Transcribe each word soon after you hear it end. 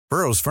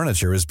Burrow's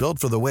furniture is built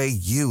for the way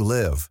you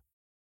live.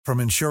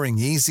 From ensuring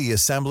easy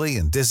assembly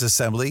and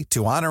disassembly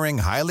to honoring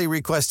highly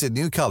requested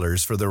new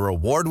colors for their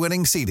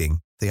award-winning seating,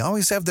 they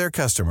always have their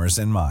customers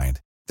in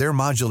mind. Their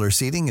modular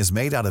seating is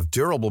made out of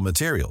durable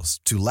materials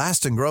to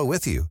last and grow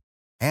with you.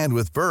 And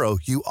with Burrow,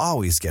 you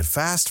always get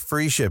fast,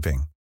 free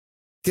shipping.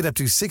 Get up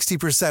to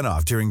 60%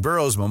 off during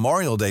Burrow's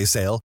Memorial Day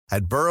sale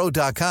at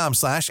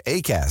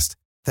burrow.com/ACAST.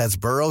 That's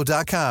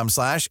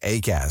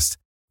burrow.com/ACAST.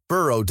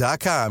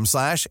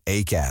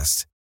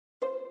 burrow.com/ACAST.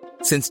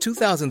 Since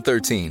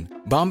 2013,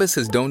 Bombas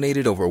has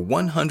donated over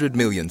 100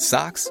 million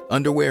socks,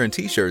 underwear, and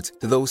T-shirts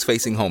to those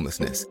facing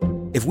homelessness.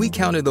 If we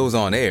counted those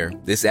on air,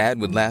 this ad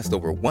would last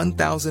over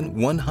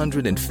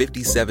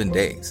 1,157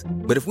 days.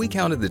 But if we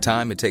counted the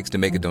time it takes to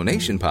make a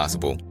donation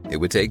possible, it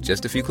would take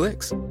just a few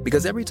clicks.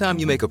 Because every time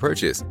you make a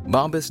purchase,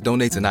 Bombas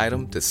donates an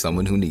item to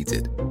someone who needs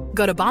it.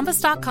 Go to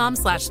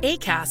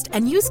bombas.com/ACAST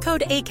and use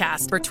code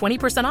ACAST for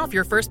 20% off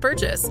your first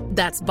purchase.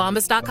 That's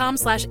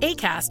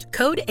bombas.com/ACAST,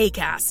 code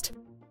ACAST.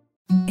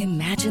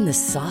 Imagine the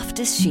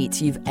softest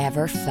sheets you've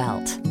ever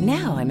felt.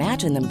 Now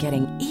imagine them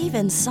getting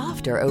even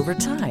softer over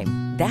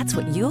time. That's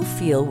what you'll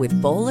feel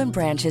with Boll &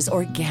 Branch's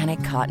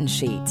organic cotton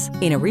sheets.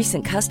 In a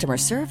recent customer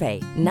survey,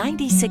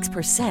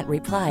 96%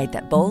 replied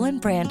that Boll &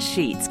 Branch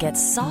sheets get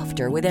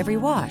softer with every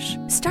wash.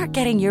 Start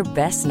getting your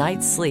best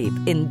night's sleep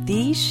in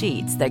these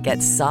sheets that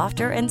get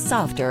softer and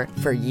softer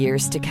for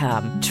years to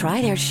come.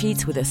 Try their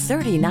sheets with a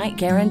 30-night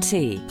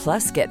guarantee.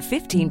 Plus, get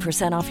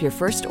 15% off your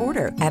first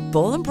order at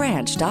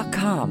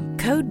bollandbranch.com.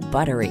 Code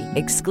BUTTERY.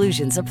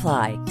 Exclusions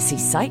apply. See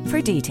site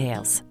for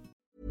details.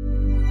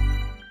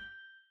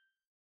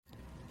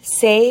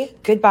 Say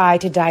goodbye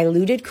to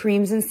diluted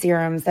creams and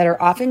serums that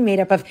are often made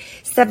up of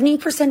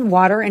 70%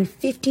 water and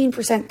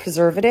 15%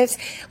 preservatives,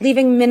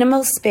 leaving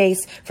minimal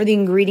space for the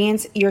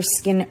ingredients your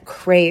skin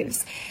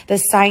craves. The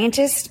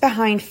scientists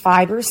behind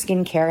Fiber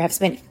Skincare have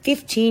spent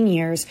 15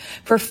 years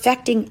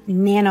perfecting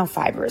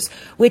nanofibers,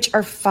 which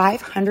are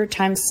 500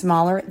 times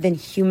smaller than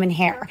human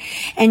hair.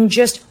 And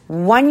just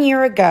 1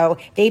 year ago,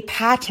 they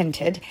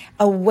patented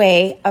a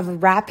way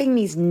of wrapping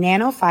these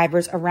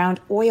nanofibers around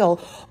oil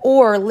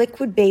or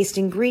liquid-based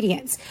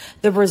ingredients.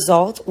 The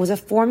result was a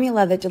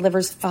formula that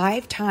delivers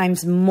 5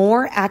 times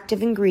more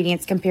active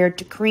ingredients compared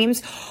to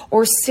creams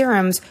or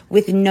serums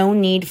with no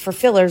need for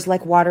fillers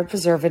like water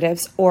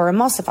preservatives or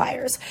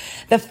emulsifiers.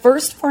 The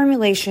first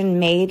formulation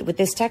made with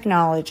this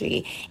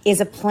technology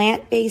is a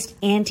plant-based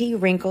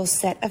anti-wrinkle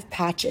set of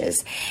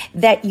patches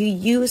that you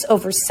use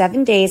over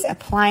 7 days,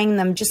 applying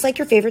them just like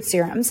your favorite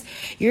serums.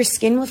 Your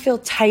skin will feel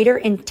tighter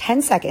in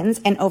 10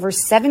 seconds, and over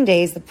 7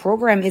 days, the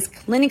program is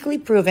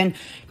clinically proven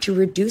to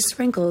reduce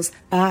wrinkles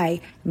by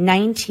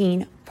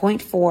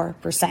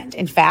 19.4%.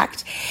 In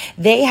fact,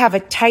 they have a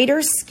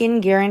tighter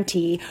skin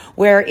guarantee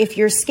where if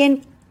your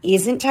skin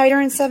isn't tighter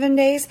in 7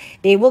 days,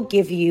 they will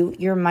give you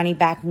your money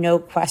back, no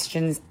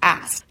questions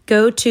asked.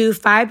 Go to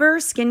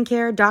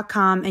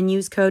fiberskincare.com and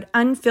use code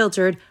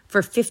UNFILTERED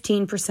for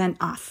 15%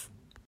 off.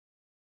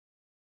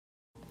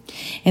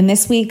 In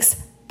this week's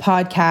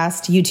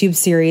podcast YouTube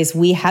series,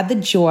 we had the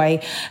joy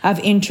of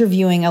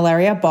interviewing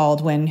Ilaria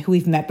Baldwin, who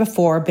we've met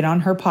before, been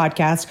on her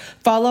podcast,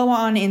 follow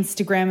on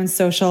Instagram and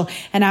social,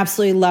 and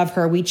absolutely love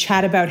her. We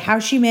chat about how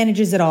she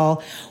manages it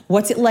all,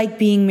 what's it like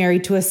being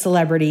married to a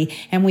celebrity,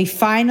 and we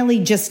finally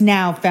just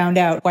now found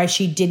out why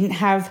she didn't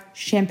have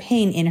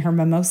champagne in her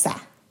mimosa.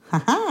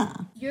 Haha.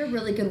 You're a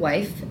really good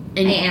wife.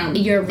 And I am.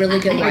 You're a really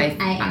good wife.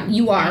 I am.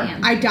 You are.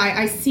 I am.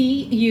 I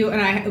see you,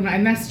 and I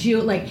message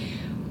you, like,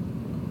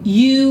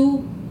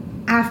 you,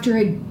 after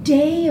a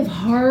day of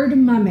hard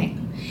mumming,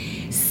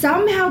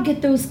 somehow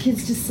get those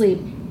kids to sleep,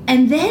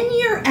 and then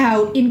you're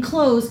out in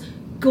clothes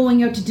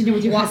going out to dinner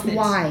with your husband.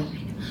 Why?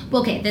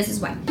 Well, okay, this is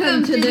why.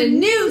 Welcome to the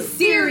new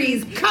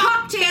series,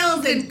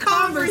 Cocktails and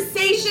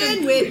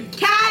Conversation with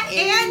Kat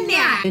and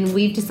Nat. And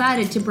we've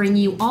decided to bring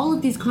you all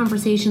of these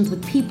conversations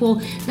with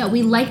people that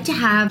we like to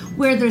have,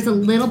 where there's a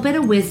little bit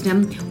of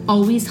wisdom,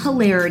 always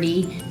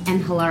hilarity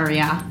and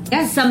hilaria.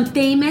 Yes. Some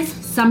famous,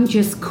 some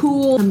just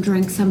cool, some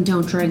drink, some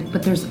don't drink,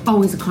 but there's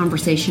always a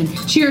conversation.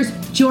 Cheers.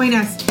 Join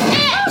us.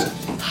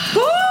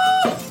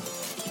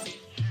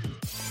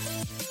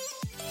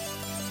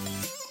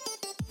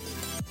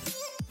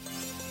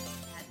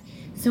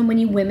 So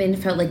many women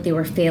felt like they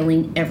were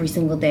failing every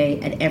single day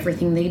at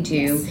everything they do.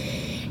 Yes.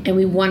 And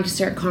we wanted to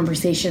start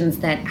conversations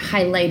that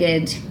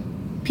highlighted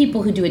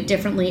people who do it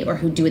differently or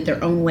who do it their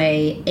own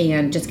way,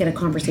 and just get a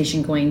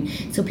conversation going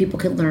so people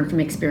could learn from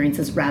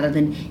experiences rather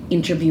than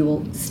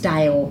interview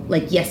style,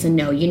 like yes and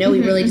no. You know, we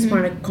really just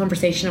wanted a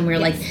conversation, and we were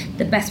like,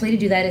 the best way to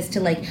do that is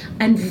to like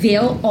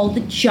unveil all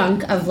the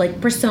junk of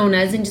like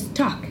personas and just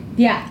talk.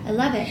 Yeah. I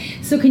love it.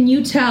 So can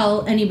you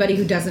tell anybody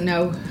who doesn't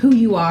know who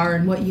you are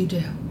and what you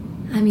do?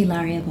 I'm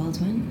Ilaria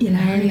Baldwin.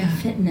 Ilaria. I'm a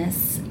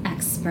fitness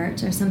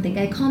expert or something.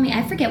 I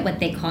forget what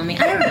they call me.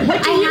 I don't know.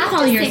 What do you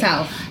call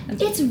yourself?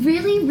 It's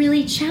really,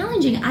 really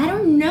challenging. I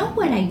don't know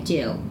what I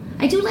do.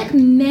 I do like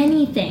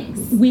many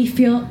things. We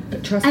feel,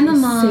 trust I'm me, a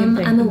mom. same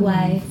thing. I'm a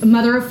wife. A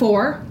mother of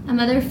 4. A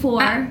mother of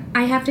 4.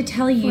 I have to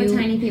tell you, 4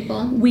 tiny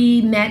people.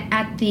 We met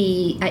at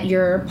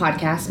your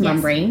podcast, Mom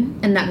Yes. Brain,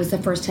 and that was the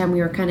first time we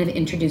were kind of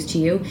introduced to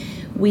you.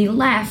 We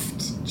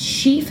left.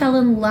 She fell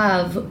in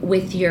love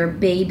with your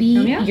baby.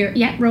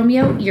 Romeo?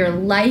 Romeo. Your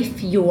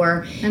life.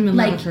 Your I'm in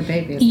love with her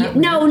baby. Is that weird?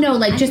 No,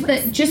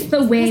 just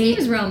the way. His name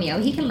is Romeo.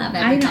 He can love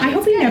I everybody.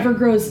 hope he never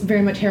grows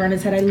very much hair on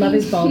his head. I love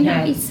his bald No,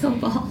 head. he's so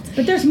bald.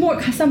 But there's more,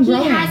 some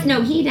growing.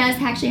 He does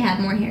actually have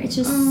more hair. It's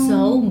just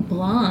so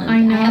blonde. I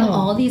know. I have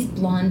all these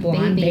blonde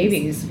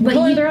babies. What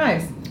color are their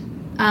eyes?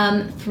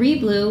 3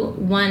 blue,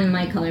 1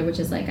 my color, which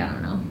is like, I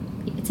don't know.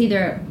 It's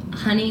either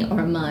honey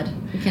or mud.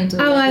 You can do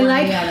Oh, I one or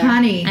like the other.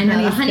 honey. I know.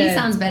 Honey's Honey good.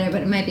 sounds better,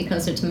 but it might be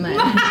closer to mud.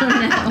 I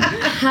don't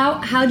know.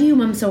 How do you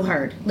mom so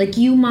hard? Like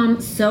you mom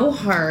so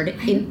hard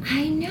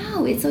I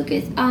know. It's so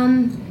good.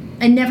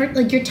 and never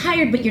like you're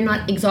tired, but you're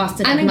not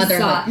exhausted of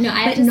motherhood. No, I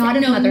have but to not say,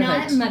 of no, motherhood.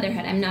 not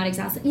motherhood. I'm not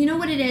exhausted. You know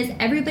what it is?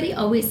 Everybody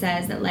always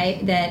says that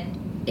that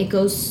it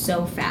goes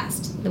so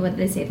fast. What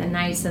they say, the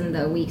nights and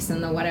the weeks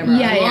and the whatever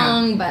Yeah, are yeah.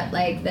 long, but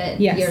like the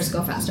years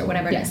go faster,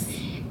 whatever it is.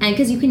 And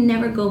because you can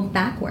never go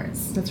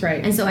backwards. That's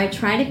right. And so I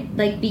try to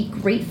like be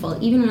grateful,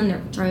 even when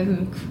they're driving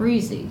me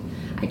crazy.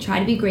 I try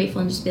to be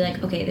grateful and just be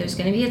like, okay, there's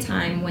going to be a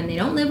time when they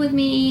don't live with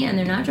me and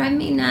they're not driving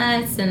me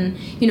nuts, and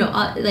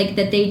like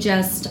that they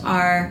just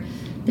are.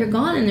 They're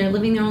gone and they're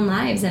living their own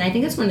lives, and I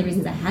think that's one of the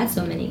reasons I had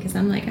so many, because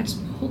I'm like, I just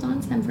hold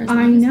on to them for as long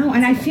I as know,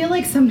 and I possible. feel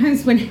like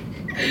sometimes when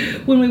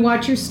we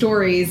watch your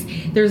stories,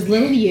 there's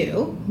little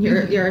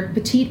you're a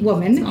petite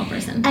woman, Small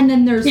person. and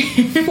then there's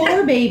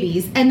 4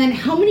 babies, and then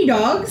how many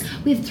dogs?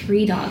 We have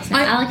 3 dogs. And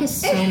Alec is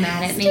so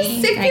mad at me.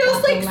 It that I feels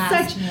got the like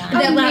last such one.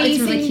 That last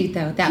is amazing. really cute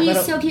though. That He's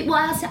little. so cute.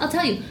 Well, I'll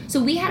tell you.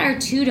 So we had our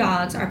 2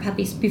 dogs, our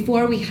puppies,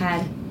 before we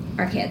had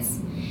our kids,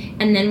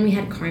 and then we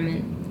had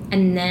Carmen.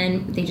 And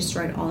then they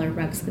destroyed all our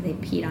rugs because they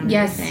peed on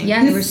Yes, everything.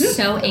 yes. They were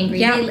so angry.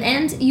 Yeah.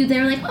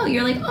 They're like,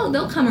 oh,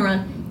 they'll come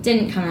around.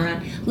 Didn't come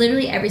around.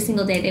 Literally every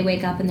single day they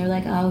wake up and they're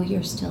like, oh,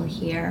 you're still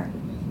here.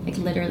 Like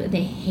literally,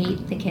 they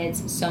hate the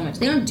kids so much.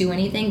 They don't do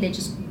anything. They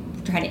just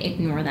try to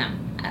ignore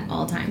them at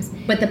all times.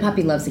 But the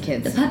puppy loves the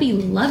kids. The puppy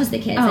loves the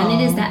kids,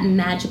 and it is that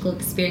magical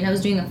experience. I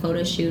was doing a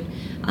photo shoot,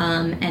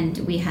 and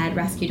we had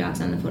rescue dogs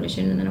on the photo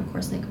shoot, and then of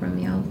course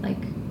Romeo,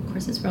 of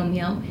course it's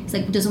Romeo. He's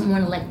like doesn't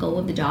want to let go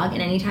of the dog,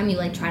 and anytime you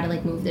like try to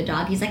like move the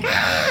dog, he's like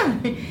ah!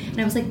 And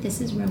I was like, this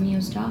is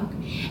Romeo's dog,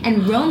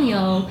 and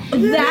Romeo.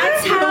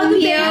 That's how the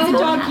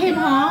dog came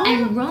home.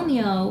 And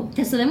Romeo,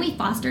 so then we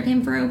fostered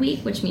him for a week,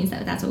 which means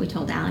that's what we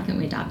told Alec, and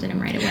we adopted him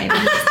right away.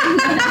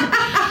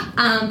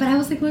 But I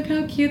was like, look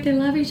how cute they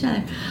love each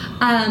other.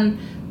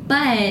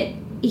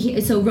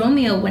 So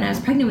Romeo, when I was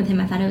pregnant with him,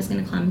 I thought I was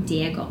going to call him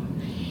Diego,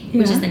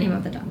 which is the name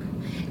of the dog.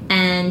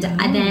 And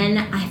then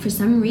I, for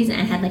some reason,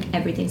 I had like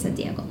everything said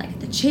Diego, like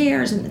the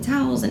chairs and the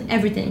towels and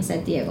everything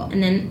said Diego.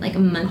 And then like a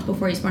month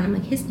before he was born, I'm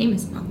like, his name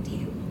is not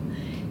Diego,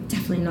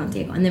 definitely not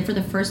Diego. And then for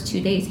the first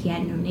 2 days, he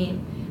had no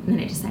name, and then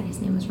I decided his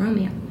name was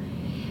Romeo.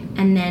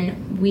 And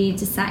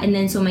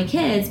then so my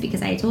kids,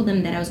 because I told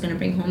them that I was going to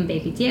bring home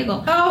baby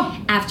Diego. Oh.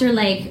 After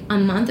like a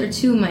month or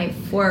 2, my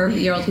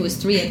 4-year-old, who was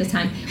 3 at the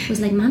time,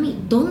 was like, Mommy,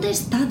 ¿dónde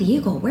está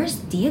Diego? Where's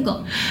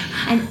Diego?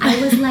 And I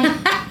was like,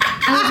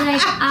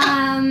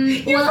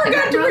 You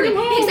forgot to bring him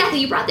home.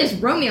 Exactly, you brought this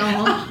Romeo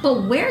home,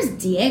 but where's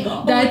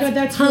Diego?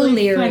 That's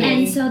really hilarious.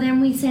 funny. And so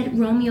then we said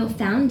Romeo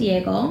found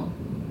Diego,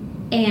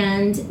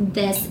 and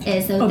this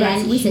is so. Oh, then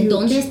that's we said, cute.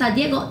 ¿Dónde está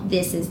Diego?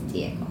 This is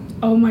Diego.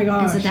 Oh my And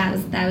gosh. so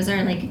that was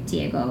our like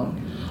Diego.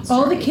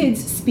 All the story.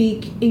 kids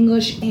speak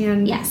English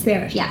and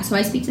Spanish. Yeah, so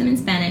I speak to them in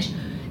Spanish.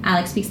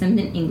 Alex speaks them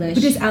in English.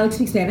 But does Alex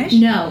speak Spanish?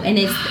 No, and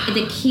it's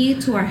the key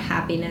to our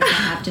happiness, I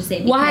have to say.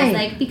 Because,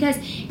 Why? Because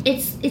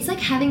it's like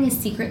having a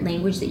secret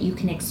language that you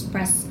can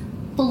express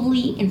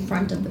fully in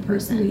front of the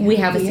person. We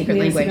have a secret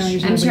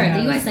language. I'm sure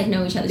that you guys like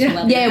know each other so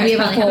well. Yeah, You we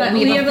guys have a probably full-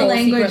 We We have a full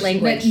language secret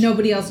language. that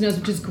nobody else knows,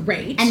 which is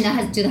great.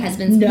 And do the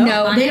husbands no, pick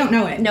up on they it? don't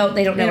know it. No,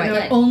 they don't know They it. don't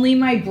know it. Only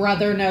my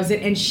brother knows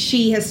it, and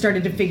she has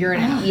started to figure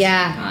it out.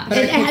 Yeah, But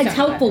our kids it's don't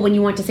helpful know when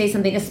you want to say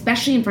something,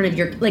 especially in front of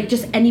your like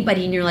just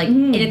anybody, and you're like,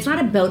 and it's not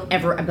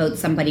about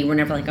somebody. We're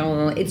never like,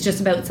 oh, it's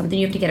just about something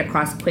you have to get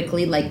across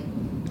quickly, like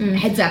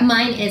heads up.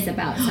 Mine is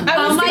about something.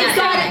 Oh my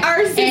God,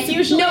 ours is It's-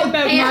 usually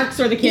about Marks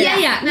or the kids.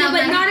 Yeah. No, No,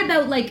 but my- not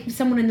about like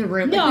someone in the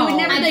room. No. Like, we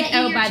would never I like, bet you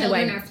oh, your by the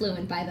children way. are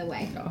fluent, by the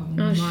way. Oh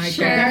my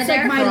sure, God. That's like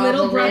they're my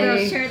little brother.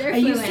 probably- Sure, they're I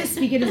used to fluent.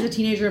 speak it as a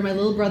teenager, and my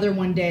little brother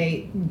one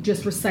day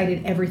just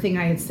recited everything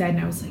I had said,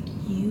 and I was like,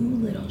 you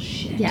little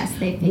shit. Yes,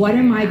 they figure What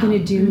am it I out. going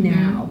to do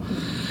now?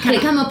 Gotta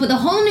come up with a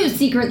whole new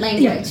secret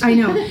language. Yeah, I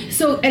know.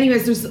 So,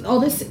 anyways, there's all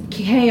this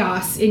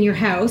chaos in your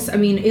house. I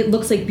mean, it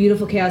looks like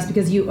beautiful chaos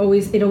because it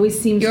always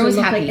seems You're to always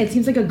look happy. like it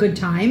seems like a good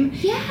time.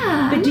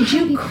 Yeah. But I'm did a you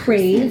happy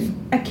crave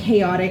person. a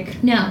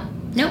chaotic? No.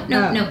 Nope.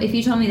 Oh. No. If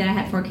you told me that I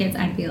had 4 kids,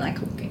 I'd be like,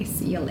 okay,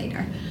 see you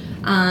later.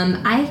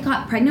 I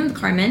got pregnant with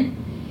Carmen,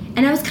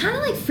 And I was kind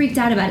of like freaked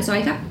out about it. So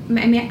I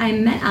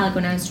met Alec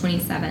when I was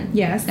 27.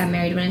 Yes. Got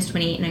married when I was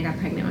 28, and I got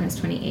pregnant when I was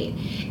 28.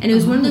 And it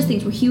was one of those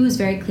things where he was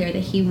very clear that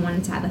he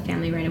wanted to have a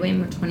family right away,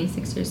 and we're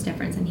 26 years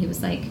difference. And he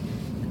was like,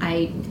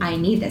 I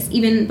need this.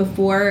 Even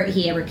before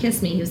he ever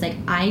kissed me, he was like,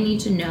 I need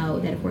to know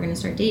that if we're going to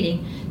start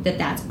dating,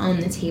 that's on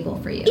the table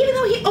for you. Even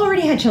though he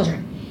already had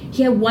children.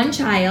 He had one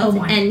child,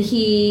 one. and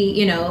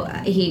he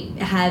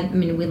had, I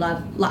mean, we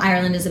love,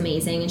 Ireland is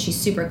amazing, and she's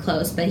super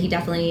close, but he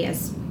definitely,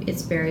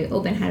 it's very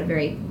open, had a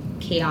very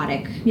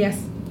chaotic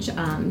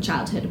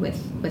childhood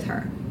with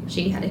her.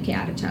 She had a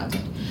chaotic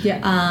childhood.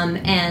 Yeah.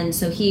 And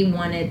so he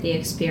wanted the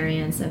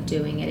experience of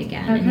doing it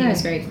again, and he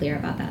was very clear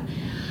about that.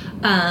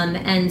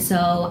 And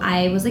so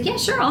I was like, yeah,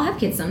 sure, I'll have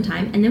kids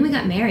sometime. And then we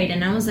got married,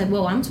 and I was like,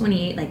 whoa, I'm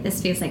 28, like,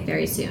 this feels like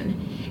very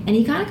soon. And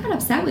he kind of got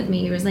upset with me.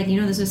 He was like,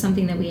 this was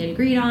something that we had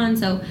agreed on,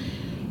 so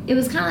it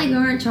was kind of like we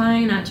weren't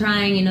trying, not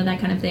trying, that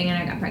kind of thing, and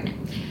I got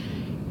pregnant.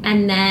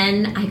 And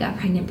then I got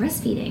pregnant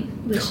breastfeeding,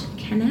 which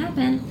can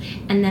happen.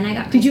 And then I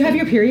got Did you have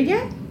your period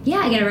yet? Yeah,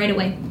 I get it right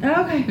away.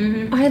 Oh, okay.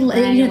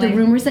 Mm-hmm. The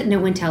rumors that no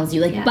one tells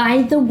you. Like,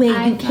 by the way,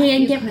 you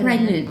can get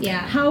pregnant. Yeah.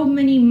 How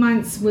many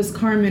months was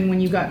Carmen when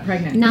you got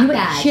pregnant? Not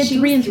bad. She had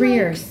 3 and 3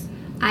 years.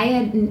 I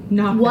had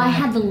not bad. I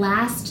had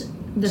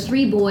the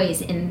 3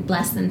 boys in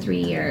less than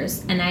 3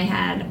 years, and I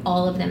had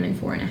all of them in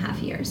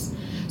 4.5 years.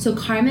 So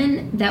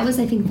Carmen, that was,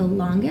 I think, the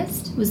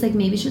longest. It was like,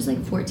 maybe she was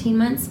like 14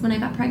 months when I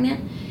got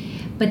pregnant.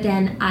 But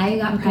then I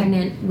got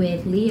pregnant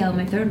with Leo,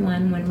 my third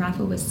one, when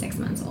Rafa was 6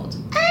 months old.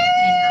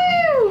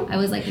 I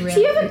was like really. So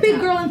you have a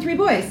big girl and 3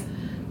 boys.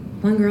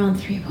 1 girl and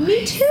 3 boys.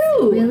 Me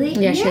too. Really?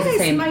 Yeah, she's the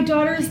same. My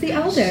daughter is the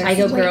eldest. I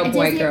go girl,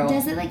 boy, girl.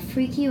 Does it like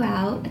freak you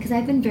out? Because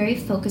I've been very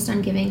focused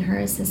on giving her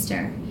a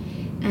sister.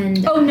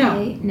 And no.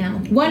 No.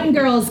 1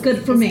 girl is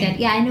good for me. Good.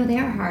 Yeah, I know they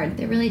are hard.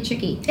 They're really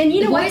tricky. And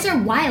you know boys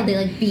are wild. They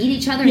like beat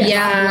each other.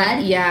 Yeah,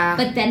 blood, yeah.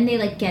 But then they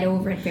like get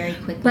over it very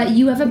quickly. But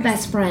you have a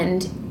best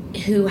friend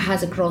who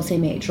has a girl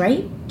same age,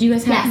 right? Do you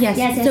guys have? Yes.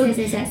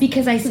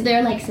 Because so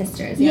they're like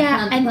sisters.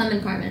 Yeah, Plum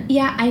and Carmen.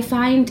 Yeah, I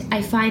find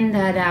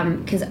that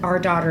because our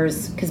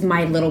daughters, because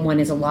my little one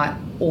is a lot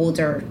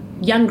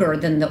younger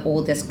than the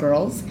oldest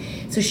girls,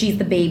 so she's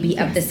the baby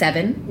of the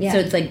 7. Yeah. So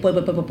it's like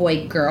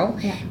boy, girl.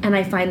 Yeah. And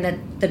I find that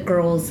the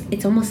girls,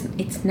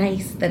 it's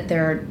nice that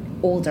they're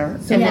older,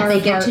 so and that they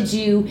get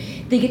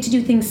to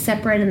do things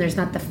separate, and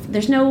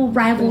there's no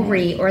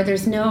rivalry or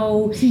there's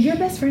no. So your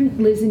best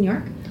friend lives in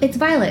York? It's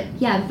Violet.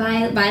 Yeah,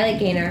 Violet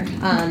Gaynor.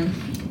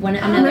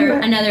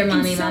 Another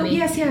mommy.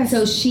 Yes.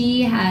 So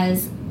she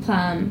has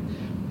Plum.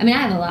 I mean, I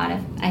have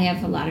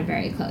a lot of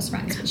very close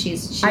friends, but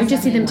she's I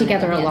just see them definitely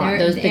together a lot.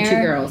 Those the 2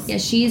 girls. Yeah,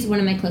 she's one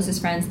of my closest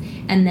friends,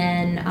 and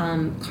then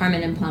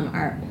Carmen and Plum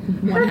are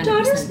 100% Her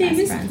daughter's name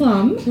is friends.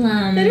 Plum.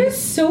 Plum. That is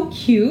so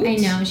cute. I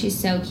know, she's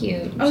so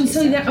cute. Oh, She's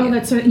so cute.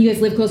 that's so you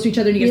guys live close to each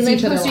other. And you We guys see live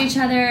each other. close to each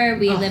other.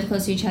 We live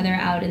close to each other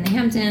out in the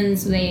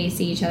Hamptons. They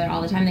see each other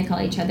all the time. They call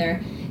each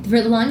other. For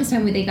the longest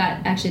time,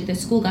 the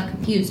school got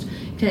confused,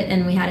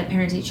 and we had a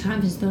parent-teacher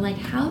conference. They're like,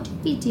 "How do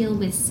we deal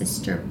with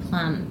Sister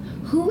Plum?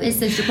 Who is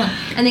Sister Plum?"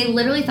 And they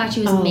literally thought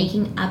she was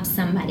making up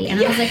somebody.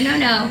 And I was like,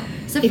 no,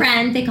 it's a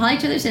friend. They call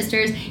each other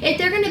sisters. If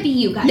they're going to be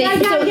you guys.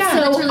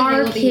 So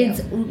our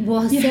kids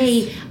will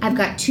say, "I've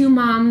got 2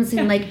 moms,"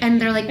 and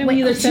they're like, And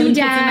 "Wait, there's 2 7 kids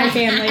in my dads,"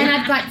 family. and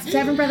I've got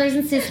 7 brothers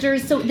and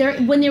sisters. So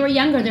when they were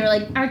younger, they were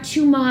like, "Our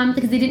 2 moms,"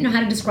 because they didn't know how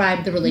to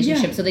describe the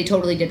relationship. So they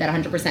totally did that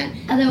 100%.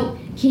 Although,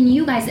 can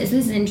you guys? This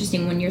is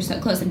interesting when you're so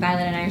close, and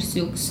Violet and I are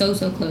so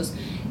close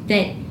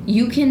that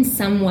you can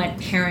somewhat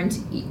parent.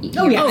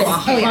 Oh, yes.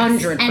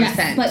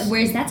 100%. But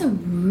whereas that's a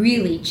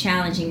really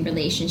challenging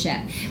relationship.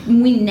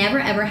 We never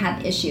ever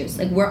have issues.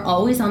 Like, we're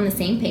always on the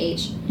same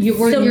page.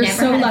 You're never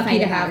so had a lucky fight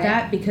to about have it.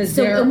 that because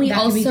and we that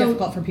also, can be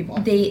difficult for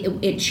people.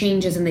 It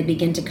changes and they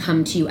begin to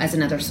come to you as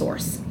another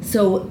source.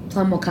 So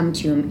Plum will come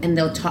to him and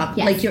they'll talk.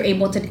 Yes. Like, you're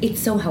able to.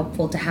 It's so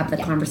helpful to have the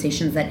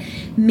conversations that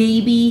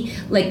maybe,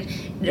 like,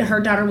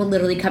 her daughter will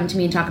literally come to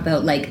me and talk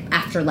about, like,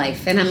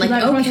 afterlife, and I'm like,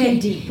 she wants to okay,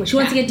 get deep. she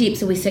wants to get deep.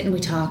 So we sit and we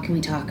talk and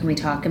we talk and we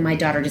talk, and my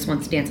daughter just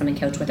wants to dance on the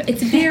couch with her.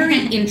 It's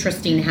very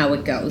interesting how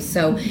it goes.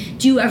 So,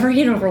 do you ever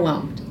get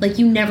overwhelmed? Like,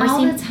 you never all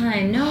seem the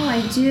time. No,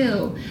 I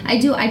do.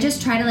 I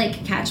just try to,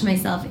 like, catch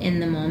myself in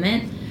the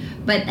moment.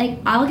 But, like,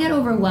 I'll get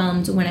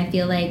overwhelmed when I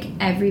feel like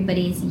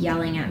everybody's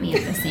yelling at me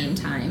at the same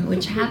time,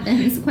 which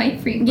happens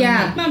quite frequently.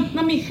 Yeah.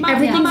 Mommy,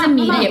 Everything's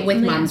immediate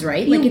with moms,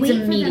 right? You Like, it's wait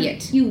for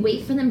immediate. you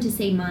wait for them to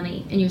say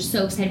mommy, and you're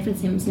so excited for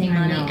them to say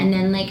mommy. know. And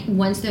then, like,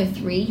 once they're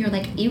 3, you're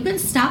like, you can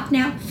stop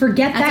now.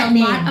 Forget That's that a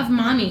name. lot of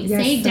mommy.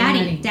 Yes, say so daddy,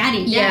 many.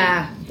 daddy.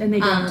 Yeah. And they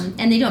don't.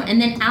 And they don't. And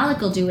then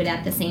Alec will do it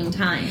at the same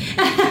time.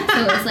 So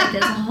it's like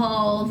this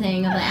whole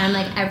thing of, like, I'm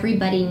like,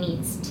 everybody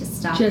needs to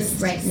stop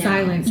Just right now.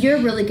 silence. You're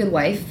a really good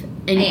wife.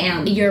 And I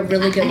am. You're a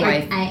really good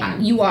wife. I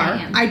am. You are. I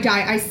am. I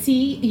die. I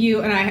see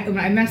you, and when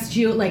I message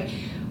you, like,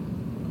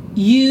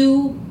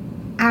 you,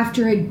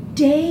 after a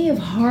day of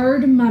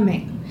hard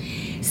mumming,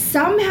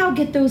 somehow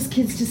get those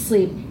kids to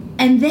sleep,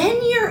 and then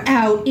you're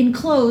out in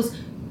clothes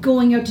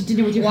going out to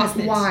dinner with your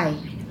husband. Why?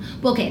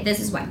 Well, okay, this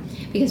is why.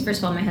 Because first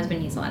of all, my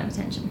husband needs a lot of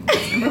attention.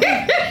 That's number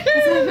one.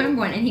 That's number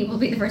one, and he will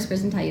be the first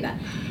person to tell you that.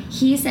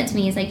 He said to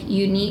me, he's like,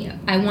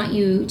 I want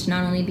you to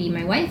not only be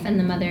my wife and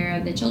the mother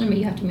of the children, but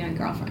you have to be my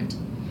girlfriend.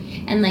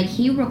 And like,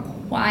 he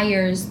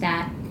requires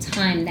that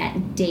time,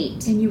 that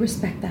date. And you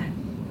respect that.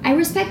 I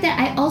respect that.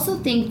 I also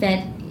think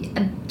that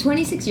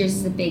 26 years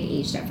is a big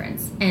age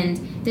difference, and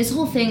this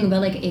whole thing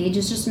about like age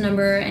is just a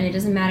number and it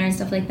doesn't matter and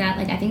stuff like that,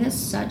 like I think that's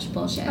such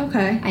bullshit.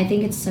 Okay. I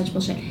think it's such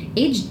bullshit.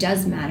 Age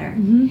does matter.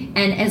 Mm-hmm.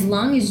 And as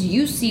long as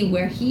you see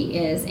where he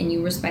is and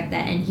you respect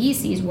that, and he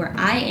sees where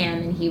I am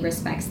and he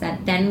respects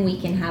that, then we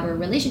can have a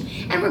relation.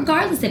 And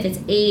regardless if it's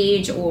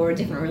age or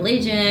different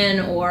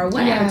religion or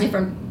whatever,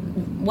 different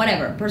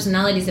whatever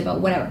personalities, about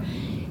whatever,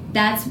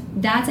 that's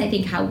I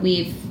think how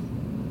we've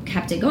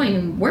kept it going,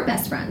 and we're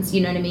best friends,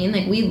 you know what I mean?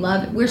 Like,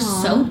 we're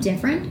so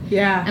different,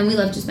 and we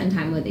love to spend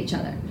time with each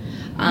other,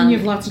 and you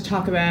have lots to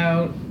talk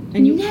about,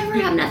 and you never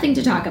have nothing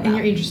to talk about, and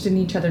you're interested in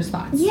each other's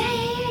thoughts. No,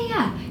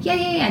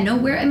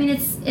 I mean,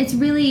 it's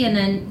really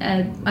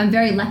I'm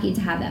very lucky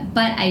to have that,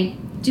 but I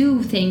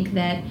do think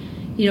that,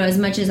 you know, as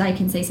much as I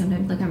can say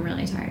sometimes, like, I'm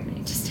really tired, I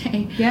need to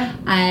stay,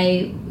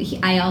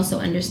 I also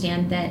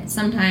understand that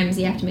sometimes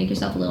you have to make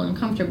yourself a little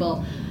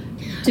uncomfortable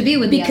to be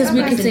with because the we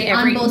other could person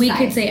say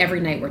could say every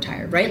night we're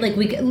tired, right? Like,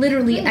 we could,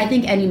 literally, I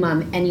think any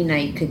mom any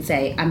night could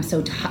say, I'm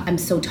so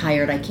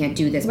tired, I can't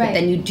do this. But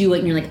then you do it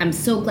and you're like, I'm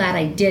so glad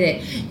I did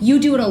it. You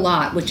do it a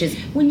lot, which is,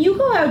 when you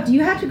go out, do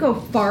you have to go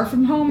far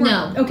from home? Or,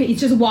 no. Okay,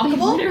 it's just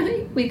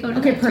walkable. We go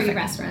to three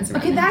restaurants.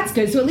 Okay, that's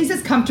good. So at least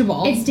it's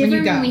comfortable. It's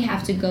different when we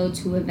have to go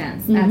to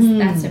events.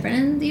 That's different.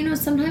 And you know,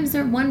 sometimes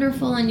they're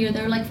wonderful and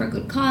they're like for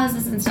good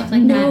causes and stuff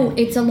like that. No,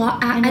 it's a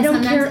lot. I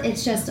don't care.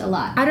 It's just a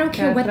lot. I don't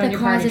care what the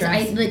cause is.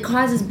 The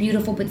cause is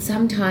beautiful, but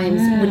sometimes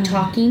with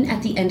talking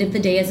at the end of the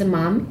day as a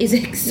mom is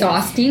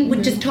exhausting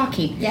with just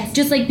talking. Yes.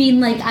 Just like being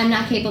like, I'm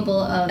not capable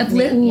of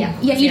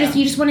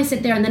you just want to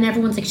sit there, and then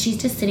everyone's like,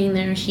 she's just sitting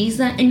there, she's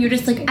that, and you're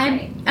just like,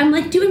 I'm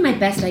like doing my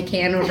best I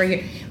can over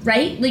here,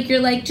 right? Like, you're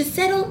like, just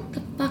settle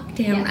the fuck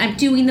down. Yeah. I'm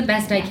doing the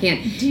best I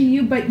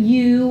can. But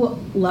you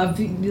love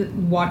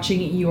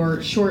watching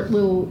your short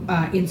little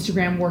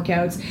Instagram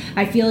workouts.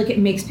 I feel like it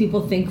makes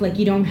people think like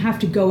you don't have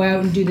to go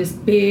out and do this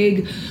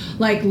big,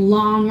 like,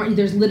 long.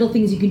 There's little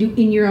things you can do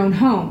in your own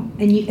home,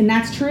 and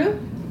that's true.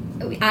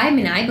 I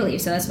mean, I believe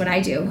so. That's what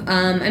I do.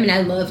 I mean,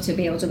 I love to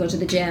be able to go to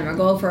the gym or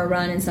go for a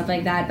run and stuff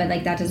like that, but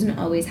like that doesn't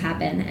always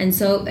happen. And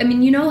so, I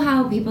mean, you know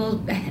how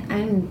people,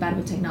 I'm bad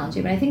with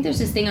technology, but I think there's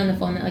this thing on the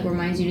phone that like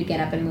reminds you to get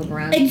up and move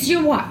around. It's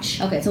your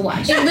watch. Okay, it's a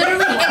watch. It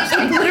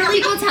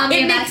literally people tell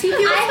me about makes you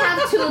feel, I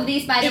have 2 of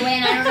these, by the way,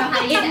 and I don't know how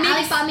to use it.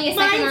 Alex bought me a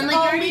second one. I'm like,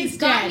 you already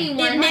got me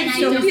one. It makes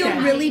you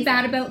feel really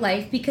bad about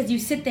life because you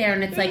sit there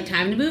and it's like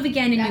time to move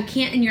again, and you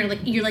can't, and you're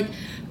like,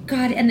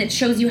 God, and it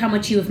shows you how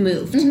much you have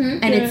moved,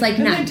 and it's like,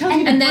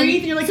 and then breathe,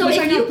 and you're like, so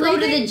if you go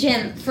to the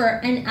gym for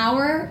an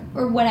hour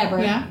or whatever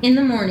in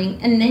the morning,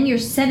 and then you're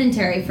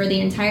sedentary for the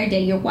entire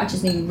day, your watch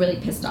is going to be really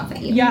pissed off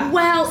at you. Yeah.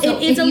 Well, so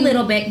it is a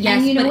little bit, yes.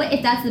 And you know what?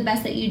 If that's the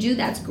best that you do,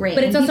 that's great.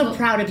 But it's also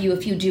proud of you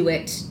if you do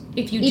it.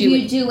 If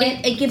you do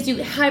it, it gives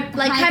you high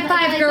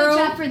five, girl.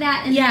 Good job for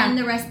that. And then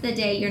the rest of the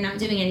day, you're not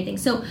doing anything.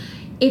 So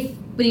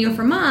but you know,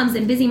 for moms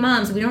and busy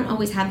moms, we don't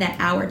always have that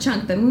hour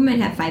chunk, but we might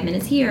have 5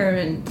 minutes here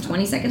and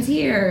 20 seconds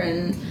here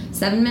and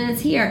 7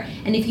 minutes here.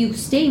 And if you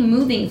stay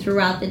moving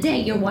throughout the day,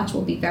 your watch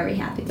will be very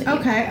happy with you.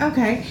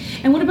 Okay.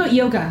 And what about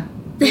yoga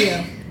for you?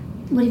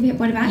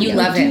 What about you? You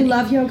love it. Do you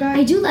love yoga?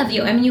 I do love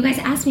yoga. I mean, you guys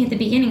asked me at the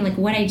beginning, like,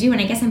 what I do,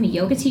 and I guess I'm a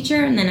yoga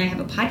teacher, and then I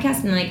have a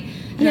podcast, and like,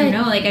 I don't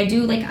know, like, I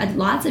do like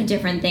lots of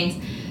different things.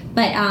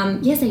 But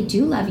yes, I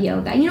do love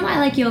yoga. You know why I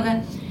like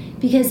yoga?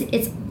 Because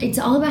it's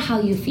all about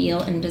how you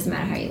feel, and it doesn't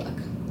matter how you look.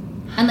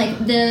 And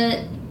like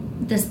the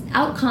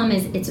outcome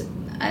is it's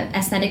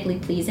aesthetically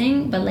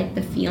pleasing, but like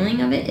the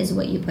feeling of it is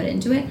what you put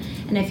into it.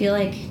 And I feel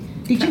like,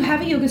 did you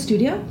have a yoga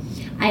studio?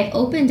 I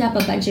opened up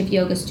a bunch of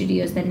yoga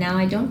studios that now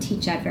I don't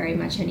teach at very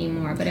much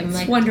anymore. But I'm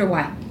like, wonder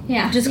why.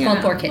 Yeah, just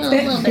called 4 kids. A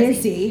little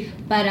busy.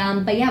 But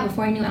yeah,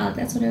 before I knew Alec,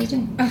 that's what I was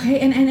doing. Okay,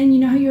 and you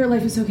know how your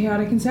life is so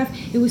chaotic and stuff?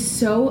 It was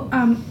so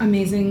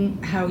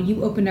amazing how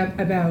you opened up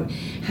about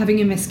having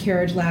a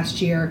miscarriage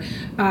last year.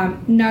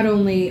 Not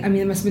only, I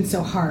mean, it must have been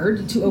so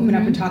hard to open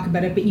up and talk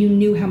about it, but you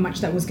knew how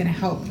much that was going to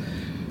help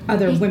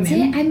other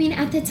women. I mean,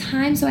 at the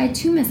time, so I had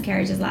 2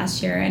 miscarriages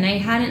last year, and I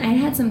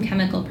had some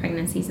chemical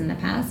pregnancies in the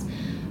past.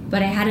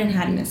 But I hadn't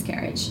had a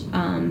miscarriage.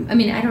 I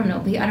mean, I don't know.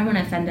 I don't want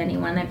to offend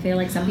anyone. I feel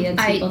like some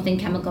people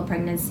think chemical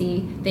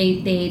pregnancy.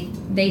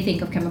 They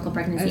think of chemical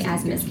pregnancy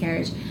as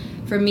miscarriage.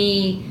 For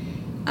me,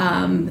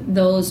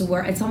 those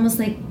were. It's almost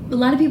like a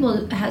lot of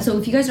people. So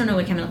if you guys don't know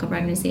what chemical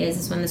pregnancy is,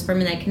 it's when the sperm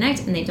and egg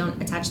connect and they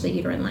don't attach the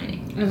uterine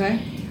lining. Okay.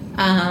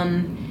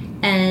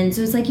 And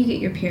so it's like you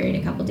get your period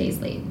a couple days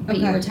late, but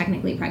you were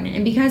technically pregnant.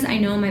 And because I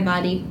know my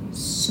body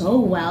so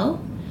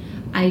well,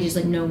 I just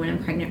like know when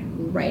I'm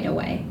pregnant right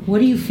away. What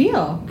do you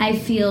feel? I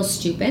feel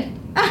stupid.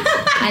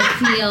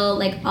 I feel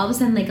like all of a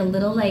sudden like a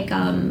little like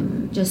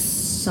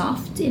just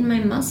soft in my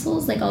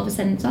muscles, like all of a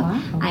sudden it's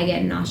soft. Wow. I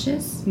get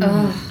nauseous.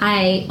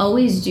 I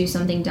always do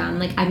something dumb.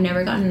 Like I've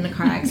never gotten in a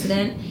car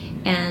accident,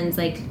 and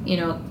like, you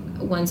know,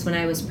 once when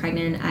I was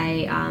pregnant,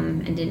 I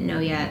and didn't know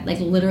yet, like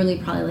literally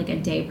probably like a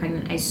day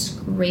pregnant, I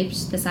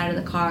scraped the side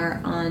of the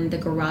car on the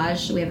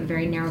garage. We have a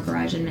very narrow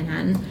garage in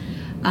Manhattan.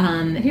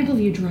 I can't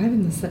believe you drive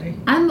in the city.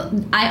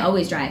 I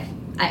always drive.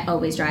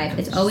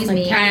 It's always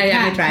me. I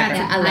am the driver.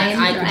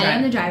 I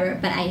am the driver,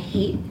 but I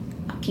hate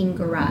fucking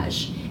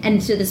garage. And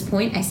to this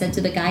point, I said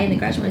to the guy in the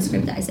garage when I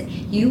scraped it, I said,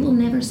 "You will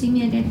never see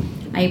me again.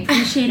 I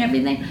appreciate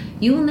everything.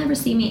 You will never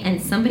see me."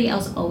 And somebody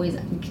else always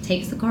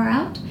takes the car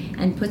out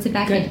and puts it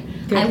back in.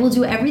 Good. I will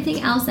do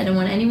everything else. I don't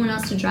want anyone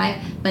else to drive,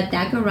 but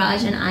that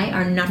garage and I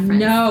are not friends.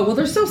 No, well,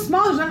 they're so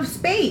small. There's not enough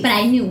space. But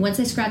I knew once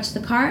I scratched the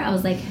car, I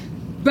was like,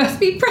 must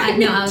be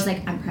pregnant. I was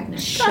like, I'm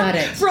pregnant. Shut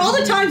it. For all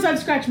the times I've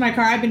scratched my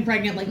car, I've been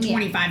pregnant like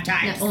 25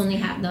 times. I only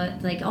have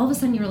like all of a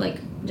sudden you were like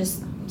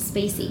just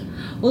spacey.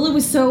 Well, it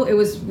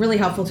was really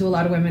helpful to a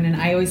lot of women, and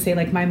I always say,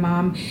 like, my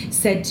mom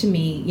said to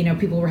me, you know,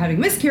 people were having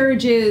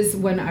miscarriages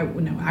when I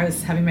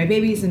was having my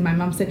babies, and my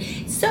mom said,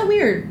 "It's so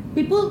weird.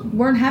 People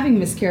weren't having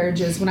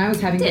miscarriages when I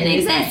was having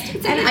babies." Didn't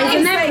exist. And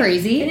isn't that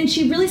crazy? And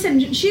she really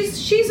said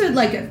she's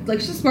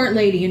a smart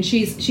lady, and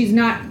she's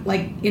not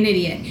like an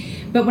idiot.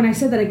 But when I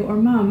said that, I go,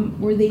 "Oh, Mom,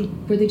 were they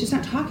just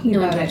not talking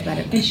about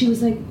it?" And she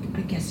was like,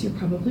 "I guess you're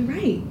probably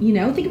right. You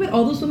know, think about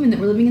all those women that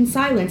were living in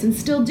silence and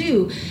still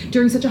do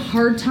during such a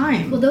hard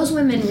time." Well, those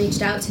women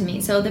reached out to me.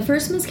 So the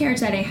first miscarriage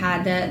that I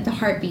had, the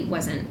heartbeat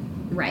wasn't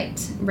right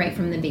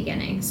from the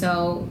beginning.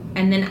 So,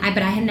 and then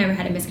but I had never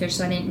had a miscarriage,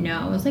 so I didn't know.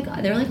 I was like,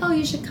 they were like, "Oh,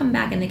 you should come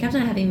back," and they kept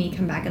on having me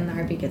come back, and the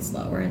heartbeat gets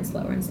slower and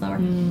slower and slower.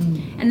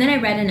 And then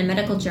I read in a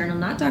medical journal,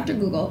 not Dr.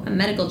 Google, a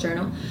medical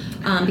journal,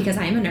 because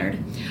I am a nerd.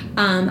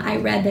 I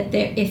read that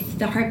if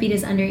the heartbeat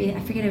is under, I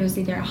forget, it was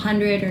either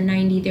 100 or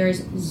 90,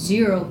 there's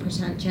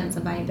 0% chance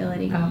of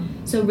viability. Oh.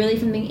 So really,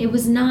 it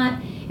was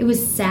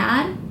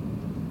sad,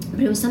 but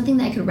it was something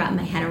that I could wrap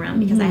my head around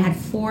because I had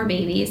 4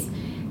 babies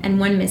and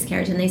 1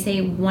 miscarriage, and they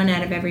say 1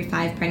 out of every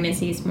 5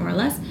 pregnancies, more or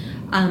less,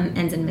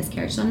 ends in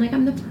miscarriage. So I'm like,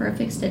 I'm the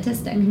perfect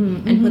statistic,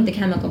 and put the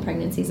chemical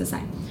pregnancies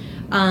aside.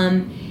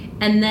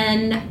 And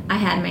then I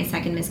had my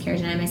second miscarriage,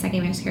 and I had my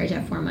second miscarriage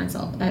at 4 months,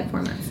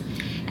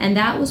 and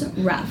that was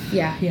rough.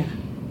 Yeah.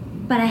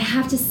 But I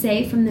have to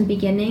say, from the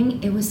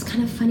beginning, it was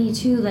kind of funny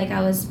too. Like,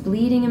 I was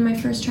bleeding in my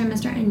first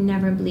trimester. I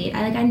never bleed.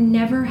 I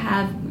never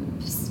have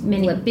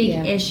many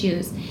big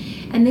issues,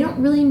 and they don't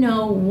really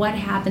know what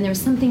happened. There was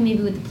something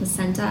maybe with the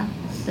placenta,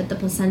 that the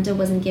placenta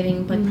wasn't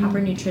giving proper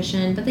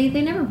nutrition, but they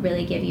never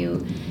really give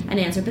you an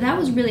answer. But that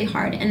was really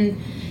hard. And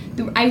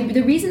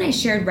the reason I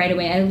shared right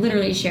away, I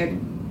literally shared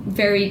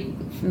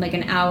like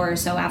an hour or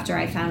so after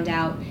I found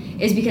out,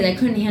 is because I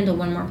couldn't handle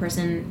one more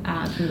person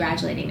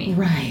congratulating me.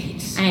 Right.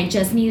 And I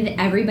just needed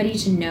everybody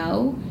to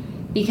know,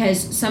 because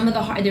some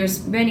of there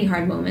was many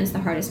hard moments. The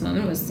hardest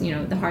moment was,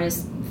 the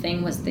hardest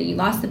thing was that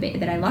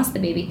I lost the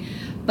baby.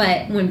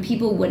 But when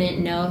people wouldn't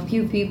know, if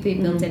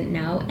people didn't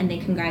know, and they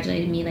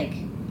congratulated me like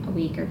a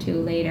week or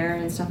 2 later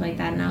and stuff like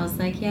that, and I was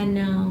like, yeah,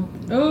 no.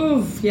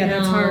 Oof, yeah, no.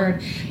 That's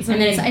hard.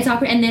 And then it's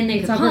awkward, and then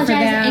they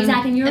apologize,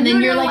 exactly, and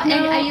you're like,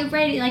 you're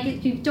ready,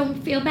 like, you don't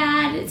feel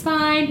bad, it's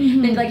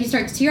fine. Then like you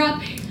start to tear up,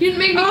 you didn't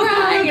make me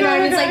cry,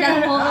 and it's like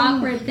that whole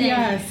awkward thing.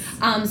 Yes.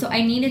 So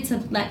I needed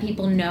to let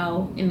people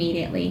know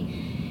immediately,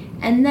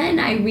 and then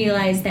I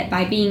realized that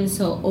by being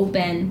so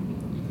open,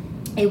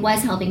 it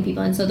was helping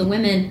people. And so the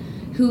women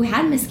who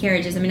had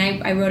miscarriages, I mean,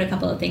 I wrote a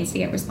couple of things to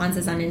get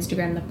responses on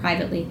Instagram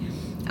privately.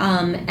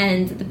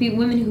 And the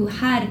women who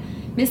had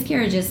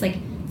miscarriages like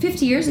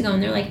 50 years ago,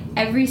 and they're like,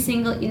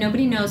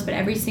 nobody knows, but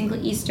every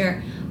single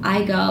Easter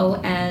I go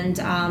and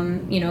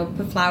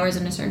put flowers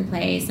in a certain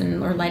place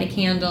or light a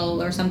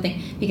candle or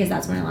something, because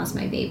that's when I lost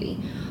my baby.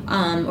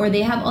 Or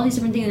they have all these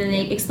different things, and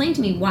they explain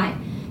to me why.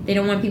 They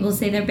don't want people to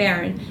say they're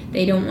barren.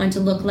 They don't want to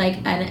look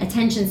like an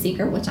attention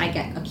seeker, which I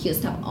get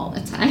accused of all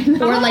the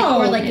time. Or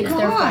like it's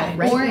their fault,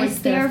 right? Or it's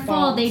their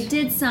fault. They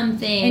did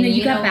something. And then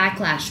you got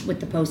backlash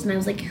with the post, and I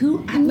was like,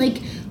 who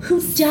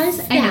does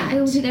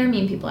that? There are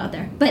mean people out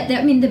there. But the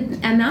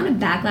amount of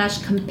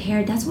backlash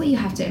compared, that's what you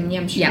have to,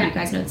 I'm sure you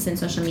guys know this in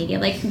social media.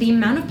 Like, the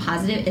amount of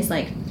positive is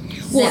like,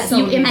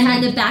 and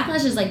then the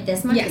backlash is like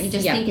this much, that you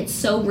just think it's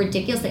so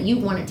ridiculous that you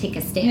want to take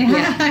a stand.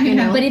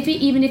 But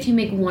even if you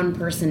make one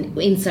person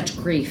in such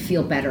grief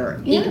feel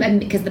better,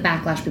 because the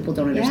backlash people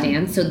don't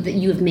understand, so that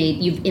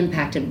you've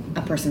impacted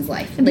a person's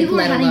life. And people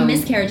were having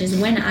miscarriages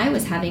when I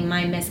was having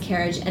my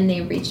miscarriage, and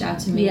they reached out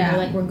to me. And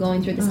they're like, we're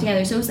going through this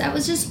together. So that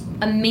was just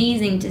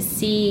amazing to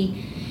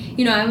see.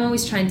 I'm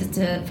always trying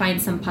to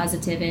find some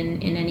positive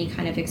in any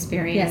kind of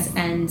experience,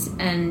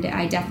 and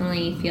I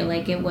definitely feel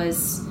like it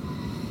was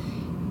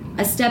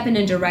a step in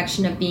a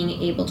direction of being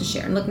able to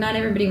share. And look, not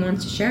everybody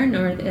wants to share,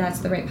 nor that's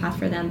the right path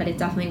for them, but it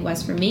definitely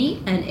was for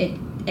me, and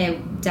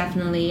it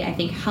definitely, I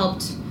think,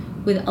 helped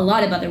with a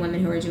lot of other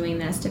women who are doing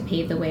this to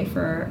pave the way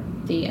for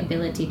the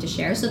ability to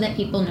share, so that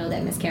people know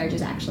that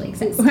miscarriages actually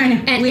exist.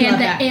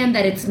 And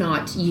that it's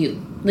not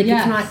you. Like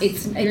Yes.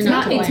 it's You're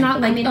not not it's not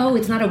like, I mean-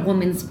 it's not a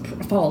woman's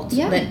fault.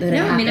 Yeah. That it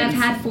No, I mean,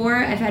 happens.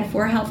 I've had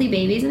 4 healthy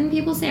babies, and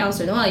people say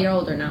also, "Oh, you're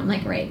older now." I'm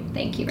like, "Great,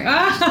 thank you very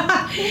much."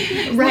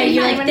 Right,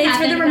 you're like, thanks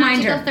for the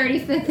reminder.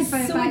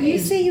 35th. So when you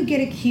say you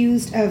get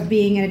accused of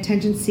being an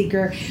attention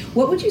seeker,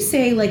 what would you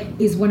say like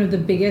is one of the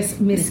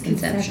biggest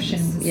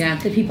misconceptions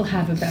that people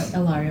have about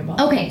Ilaria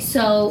Baldwin? Okay,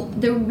 so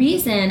the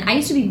reason I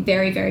used to be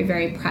very, very,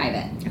 very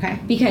private. Okay.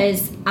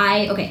 Because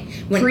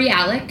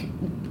Pre-Alec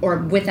or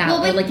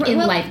without, or like in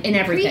life, in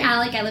everything.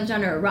 Pre-Alec, I lived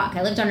under a rock.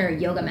 I lived under a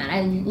yoga mat.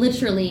 I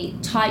literally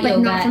taught But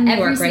yoga not from New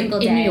every York, right? single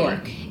In day. New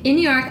York. In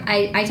New York,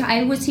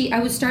 I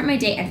would start my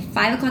day at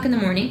 5 o'clock in the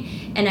morning,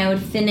 and I would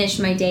finish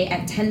my day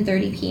at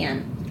 10:30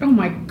 p.m. Oh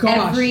my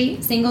gosh.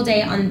 Every single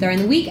day during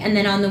the week, and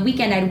then on the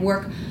weekend I'd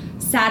work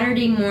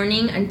Saturday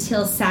morning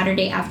until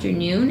Saturday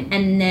afternoon,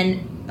 and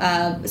then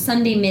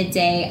Sunday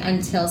midday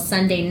until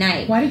Sunday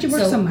night. Why did you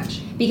work so much?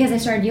 Because I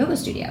started yoga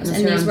studios, That's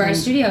and your these own were our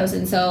thing. studios,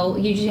 and so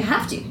you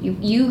have to.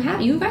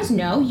 You guys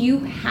know you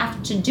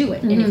have to do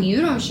it, and if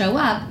you don't show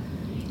up,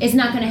 it's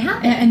not going to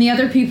happen. And the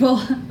other people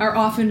are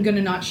often going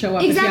to not show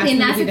up. Exactly, if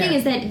you and ask that's them the to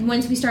be thing is that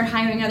once we start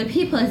hiring other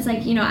people, it's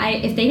like,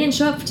 if they didn't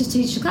show up to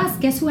teach the class,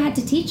 guess who had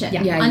to teach it?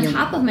 Yeah, On you.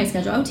 top of my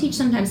schedule, I would teach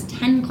sometimes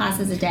 10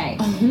 classes a day.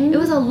 It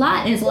was a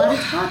lot, and it's a lot of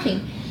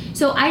talking.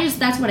 So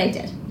that's what I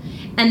did.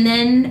 And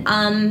then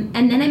I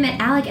met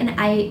Alec, and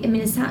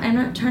I'm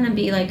not trying to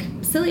be like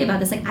silly about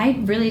this. Like, I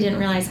really didn't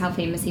realize how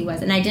famous he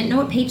was, and I didn't know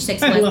what Page 6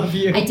 was. I love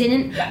you. I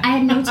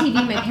had no TV.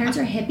 My parents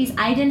are hippies.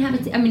 I didn't have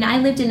I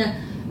lived in a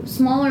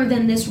smaller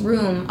than this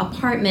room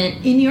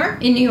apartment In New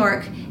York? in New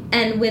York,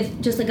 and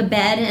with just like a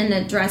bed and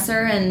a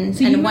dresser and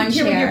So you and one moved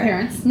here chair. with your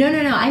parents? No.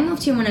 I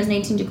moved here when I was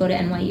 19 to go to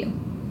NYU.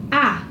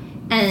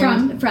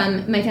 And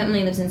from my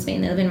family lives in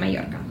Spain. They live in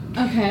Mallorca.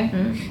 Okay.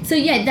 So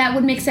yeah, that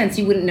would make sense.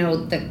 You wouldn't know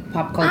the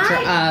pop culture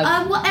of.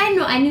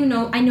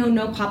 I know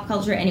no pop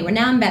culture anywhere.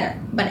 Now I'm better,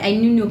 but I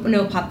knew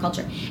no pop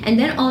culture. And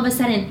then all of a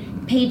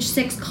sudden, Page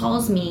 6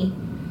 calls me.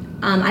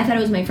 I thought it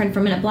was my friend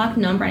from a blocked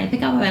number, and I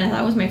pick up, and I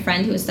thought it was my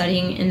friend who was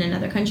studying in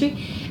another country.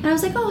 And I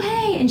was like, "Oh,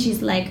 hey!" And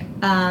she's like,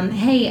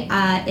 "Hey,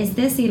 is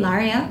this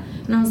Ilaria?"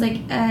 And I was like,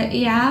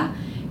 "Yeah."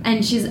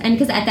 And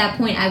because at that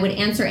point I would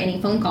answer any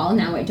phone call.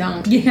 Now I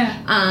don't.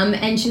 Yeah.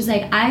 And she was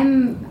like,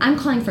 I'm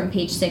calling from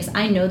Page 6.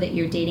 I know that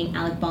you're dating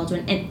Alec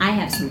Baldwin, and I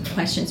have some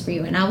questions for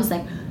you. And I was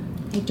like,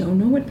 I don't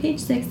know what Page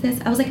 6 is.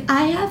 I was like,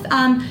 I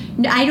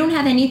don't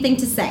have anything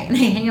to say. And I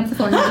hang up the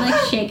phone, and I'm like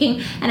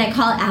shaking, and I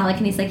call Alec,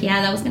 and he's like,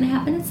 yeah, that was going to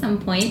happen at some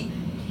point.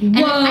 And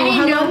Whoa, I didn't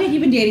how know. long had you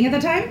been dating at the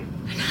time?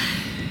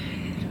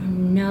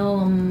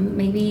 No,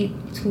 maybe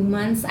 2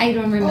 months. I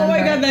don't remember. Oh my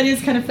god, that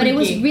is kind of freaky. But it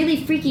was really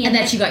freaky. And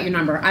that she got your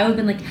number. I would have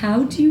been like,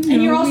 how do you know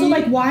And you're also me?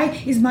 like,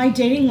 why is my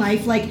dating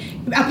life like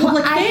a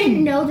public I thing?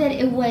 didn't know that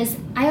it was.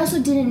 I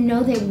also didn't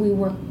know that we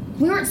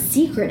weren't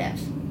secretive.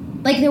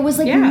 Like there was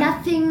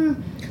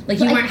nothing. Like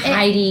you weren't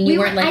hiding. You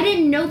weren't like. I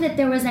didn't know that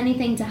there was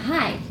anything to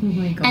hide. Oh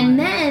my god. And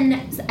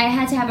then I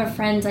had to have a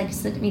friend like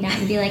sit me down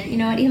and be like, you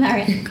know what,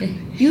 Ilaria,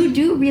 you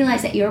do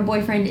realize that your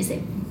boyfriend is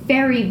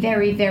very,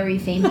 very, very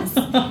famous.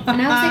 And I was like,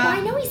 well,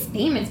 I know he's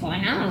famous, but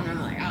I don't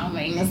know like how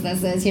famous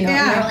this is, you know.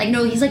 Yeah. And they were like,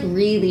 no, he's like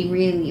really,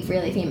 really,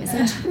 really famous. So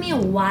it took me a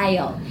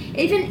while,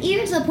 even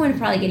to the point of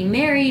probably getting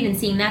married and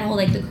seeing that whole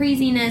like the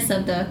craziness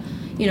of the.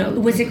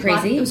 Was it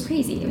crazy? It was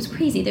crazy. It was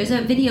crazy. There's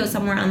a video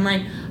somewhere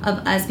online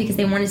of us because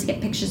they wanted to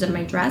get pictures of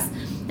my dress,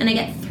 and I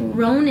get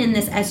thrown in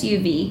this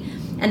SUV,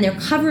 and they're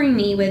covering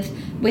me with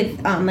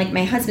like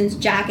my husband's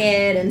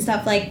jacket and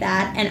stuff like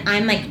that, and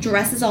I'm like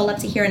dresses all up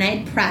to here, and I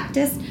had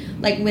practiced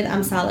like with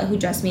Amsala who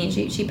dressed me, and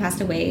she passed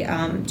away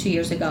 2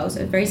 years ago, so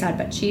it's very sad,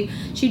 but she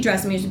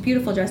dressed me. It was a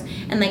beautiful dress,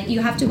 and like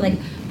you have to like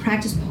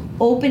practice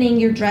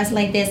opening your dress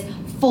like this,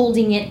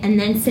 folding it, and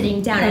then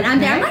sitting down, and I'm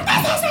there. I'm like,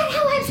 this is not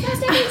how I'm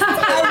supposed to be.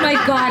 Oh my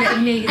god,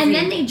 amazing. And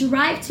then they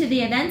drive to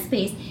the event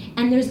space,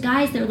 and there's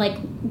guys that are like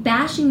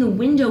bashing the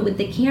window with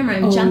the camera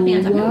and jumping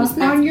on top. It was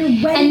nuts. On your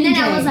wedding and then day.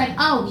 I was like,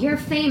 oh, you're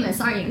famous,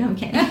 aren't you? No, I'm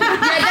kidding. now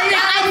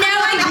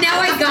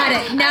I got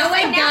it. Now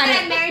I now got that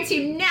it. I'm married to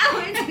you, now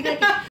it's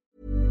like,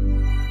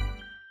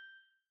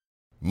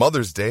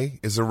 Mother's Day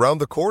is around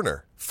the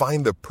corner.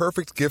 Find the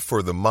perfect gift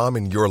for the mom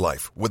in your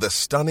life with a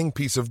stunning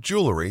piece of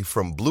jewelry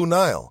from Blue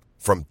Nile.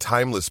 From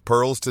timeless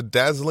pearls to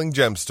dazzling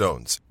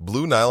gemstones,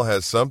 Blue Nile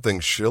has something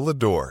she'll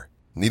adore.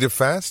 Need it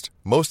fast?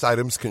 Most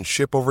items can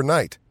ship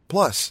overnight.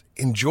 Plus,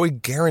 enjoy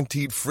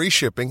guaranteed free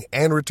shipping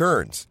and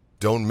returns.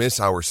 Don't miss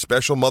our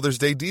special Mother's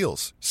Day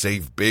deals.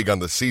 Save big on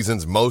the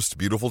season's most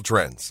beautiful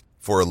trends.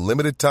 For a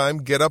limited time,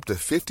 get up to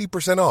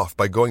 50% off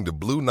by going to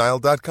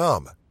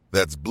BlueNile.com.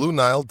 That's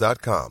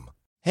BlueNile.com.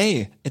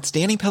 Hey, it's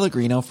Danny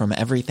Pellegrino from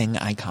Everything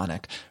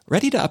Iconic.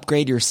 Ready to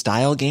upgrade your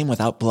style game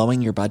without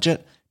blowing your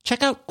budget?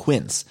 Check out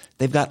Quince.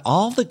 They've got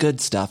all the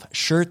good stuff,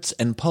 shirts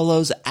and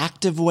polos,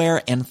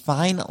 activewear, and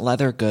fine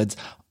leather goods,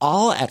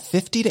 all at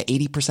 50 to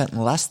 80%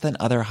 less than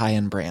other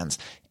high-end brands.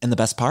 And the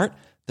best part?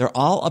 They're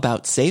all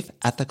about safe,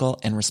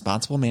 ethical, and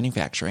responsible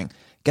manufacturing.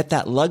 Get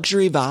that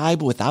luxury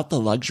vibe without the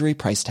luxury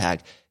price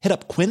tag. Hit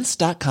up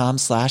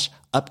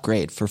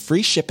quince.com/upgrade for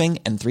free shipping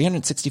and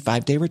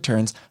 365-day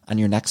returns on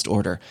your next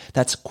order.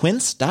 That's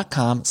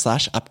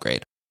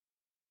quince.com/upgrade.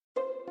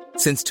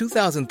 Since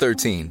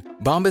 2013,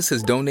 Bombas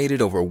has donated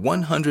over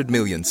 100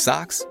 million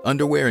socks,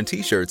 underwear, and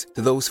T-shirts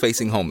to those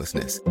facing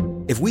homelessness.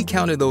 If we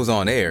counted those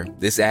on air,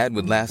 this ad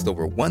would last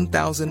over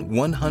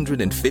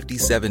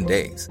 1,157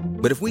 days.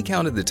 But if we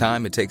counted the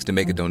time it takes to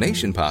make a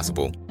donation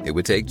possible, it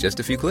would take just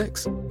a few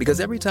clicks.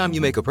 Because every time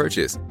you make a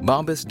purchase,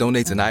 Bombas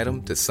donates an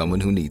item to someone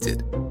who needs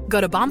it.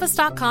 Go to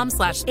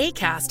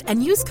bombas.com/ACAST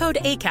and use code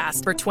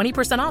ACAST for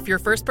 20% off your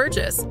first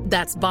purchase.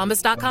 That's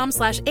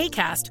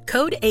bombas.com/ACAST,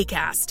 code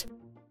ACAST.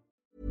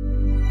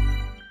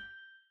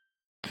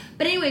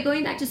 But anyway,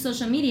 going back to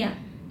social media,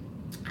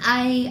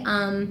 I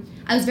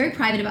was very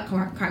private about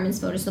Carmen's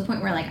photos to the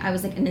point where like I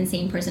was like an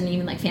insane person, and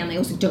even like family, I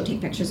was like, don't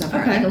take pictures of her.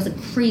 Okay. Like I was like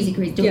crazy,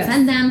 don't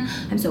send them.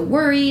 I'm so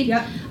worried.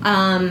 Yep.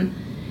 And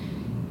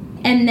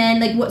then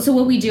like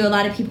what we do, a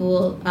lot of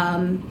people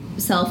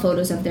sell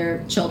photos of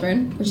their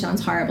children, which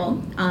sounds horrible,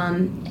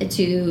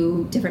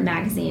 to different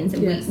magazines,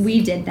 and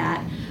we did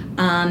that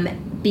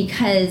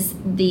because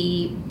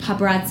the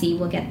paparazzi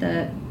will get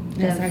the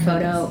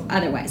photo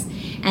otherwise.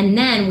 And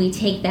then we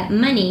take that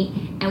money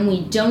and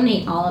we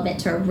donate all of it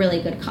to a really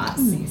good cause.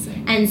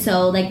 Amazing. And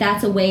so, like,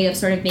 that's a way of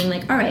sort of being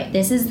like, all right,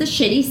 this is the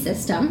shitty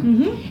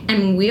system,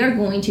 and we are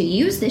going to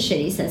use the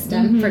shitty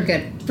system for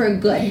good.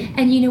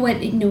 And you know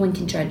what? No one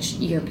can judge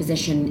your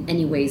position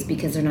anyways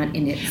because they're not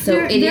in it. So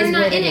they're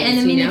not in it. And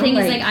I mean, the thing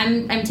is, like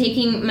I'm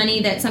taking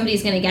money that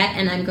somebody's going to get,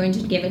 and I'm going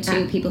to give it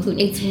to people who.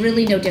 It's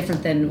really no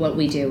different than what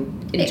we do.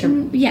 Yes.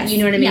 You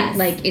know what I mean? Yes.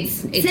 Like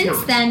it's Since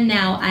not. then,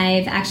 now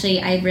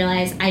I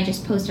realized I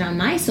just posted on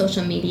my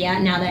social media.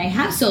 Now that I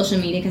have social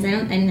media, because I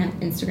didn't have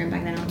Instagram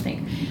back then, I don't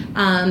think.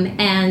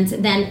 And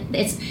then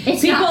it's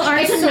People not, are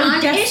it's so a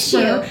non-issue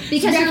desperate.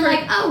 because you're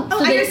like, so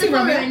there's there's a a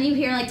photo, rumor. and you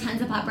hear like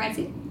tons of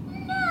paparazzi.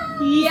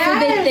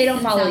 Yes. So they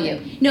don't follow you.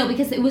 No,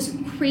 because it was so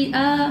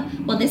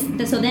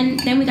then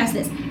we got to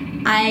this.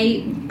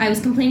 I was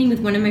complaining with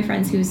one of my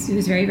friends who's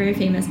very, very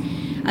famous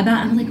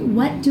about, I'm like,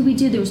 what do we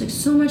do? There was like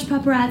so much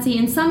paparazzi,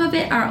 and some of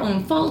it our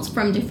own faults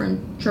from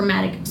different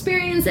traumatic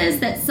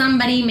experiences that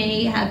somebody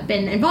may have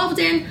been involved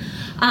in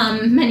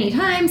many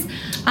times,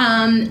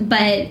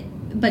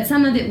 but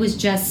some of it was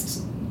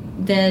just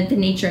the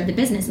nature of the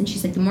business. And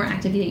she's like, the more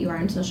active that you are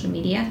on social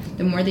media,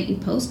 the more that you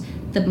post,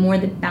 the more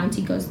the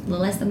bounty goes, the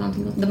less the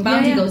bounty goes,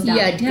 goes down.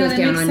 Yeah, it goes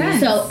down on you.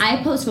 So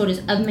I post photos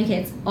of my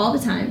kids all the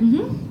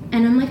time,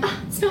 and I'm like,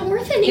 it's not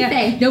worth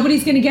anything. Yeah.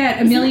 Nobody's going to get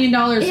 $1 million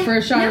for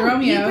a shot of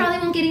Romeo. You probably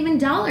won't get even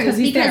dollars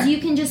because you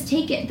can just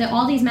take it.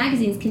 All these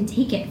magazines can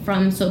take it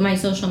from my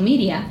social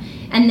media,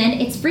 and then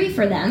it's free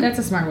for them. That's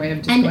a smart way of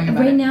just and going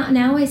about right it.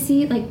 now I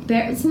see like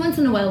once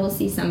in a while we'll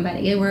see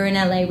somebody. We're in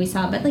LA, we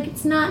saw, but like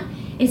it's not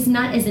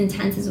as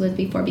intense as it was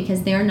before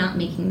because they're not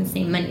making the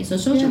same money. So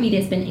social media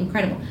has been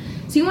incredible.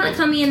 So you want to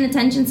call me an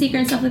attention seeker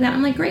and stuff like that?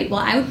 I'm like, great. Well,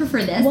 I would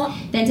prefer this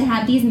than to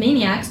have these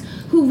maniacs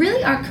who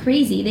really are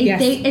crazy. They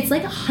it's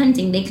like a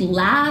hunting. They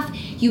laugh.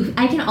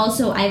 I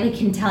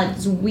can tell like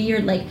this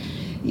weird like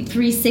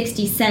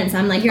 360 sense.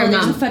 I'm like, there's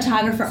a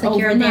photographer like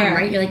over there,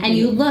 right? You're like, and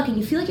you look and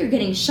you feel like you're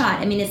getting shot.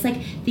 I mean, it's like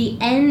the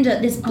end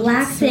of this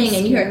black thing,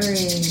 and you hear.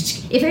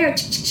 If I hear,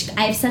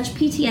 I have such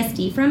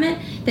PTSD from it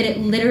that it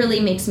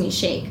literally makes me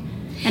shake.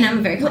 And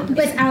I'm very confident.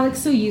 But Alex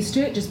so used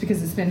to it just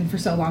because it's been for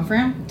so long for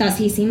him? Does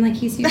he seem like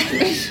he's used to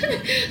it?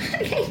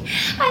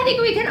 I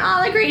think we can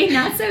all agree he's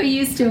not so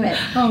used to it.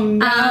 Oh,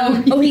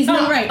 no. He's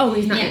not. Right. Oh,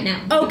 he's not now.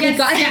 Okay,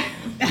 got it.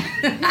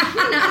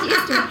 Not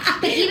used to it.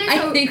 But even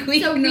so, I think we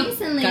know.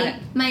 Recently, Got it.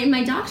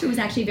 my doctor was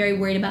actually very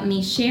worried about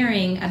me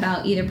sharing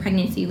about either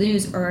pregnancy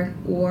news or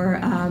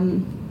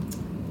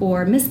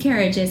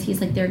miscarriages.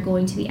 He's like, they're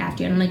going to be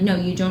after you. And I'm like, no,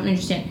 you don't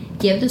understand.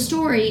 Give the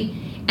story,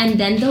 and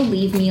then they'll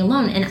leave me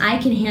alone, and I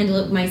can handle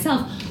it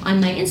myself on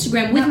my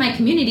Instagram with my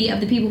community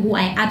of the people who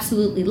I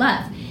absolutely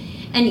love.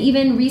 And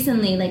even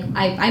recently, like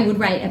I would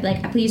write, I'd be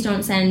like, please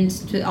don't send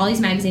to all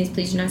these magazines.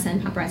 Please do not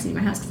send paparazzi to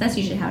my house, because that's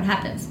usually how it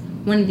happens.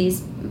 One of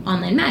these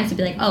online mags would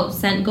be like,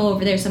 go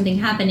over there, something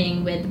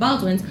happening with the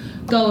Baldwins.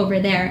 Go over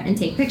there and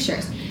take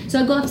pictures. So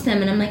I go up to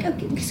them and I'm like,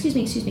 okay, excuse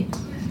me.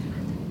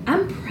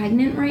 I'm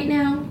pregnant right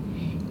now,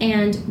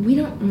 and we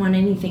don't want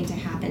anything to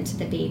happen to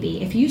the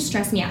baby. If you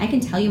stress me out, I can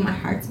tell you my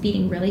heart's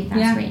beating really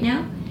fast right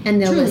now. And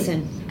they'll Truly.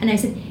 listen. And I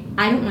said,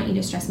 I don't want you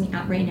to stress me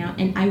out right now,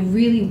 and I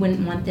really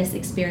wouldn't want this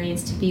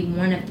experience to be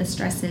one of the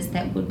stresses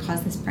that would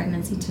cause this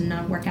pregnancy to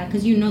not work out,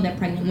 because you know that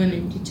pregnant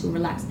women need to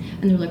relax.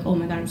 And they're like, oh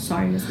my God, I'm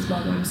sorry, Mrs.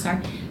 Baldwin, I'm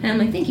sorry. And I'm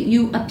like, thank you.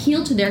 You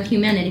appeal to their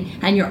humanity,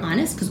 and you're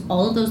honest, because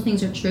all of those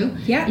things are true.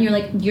 Yeah. And you're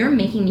like, you're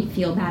making me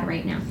feel bad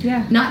right now.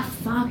 Yeah. Not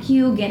fuck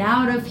you, get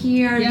out of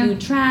here, you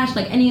trash,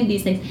 like any of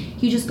these things.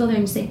 You just go there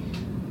and you say,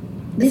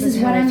 this is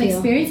what I'm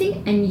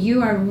experiencing, and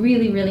you are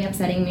really, really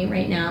upsetting me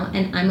right now,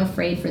 and I'm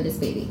afraid for this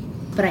baby.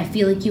 But I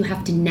feel like you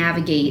have to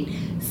navigate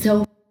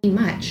so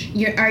much.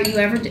 You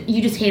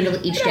just handle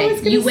it each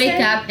day. You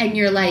wake up and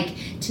you're like,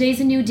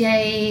 today's a new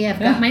day. I've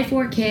got my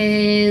 4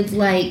 kids.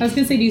 Like, I was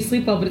gonna say, do you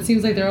sleep well? But it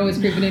seems like they're always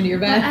creeping into your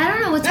bed. I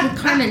don't know what's with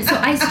Carmen. So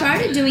I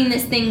started doing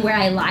this thing where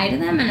I lie to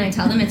them and I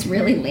tell them it's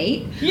really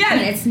late. Yeah,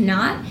 and it's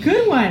not.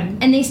 Good one.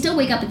 And they still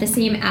wake up at the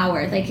same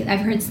hour. Like,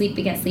 I've heard sleep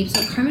begets sleep.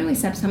 So Carmen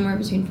wakes up somewhere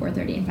between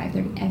 4:30 and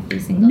 5:30 every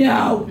single day.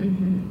 No.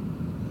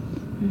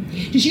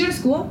 Mm-hmm. Does she go to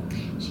school?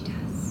 She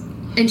does.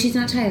 And she's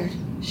not tired.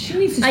 She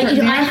needs to start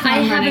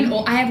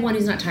I have one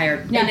who's not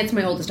tired, and it's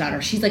my oldest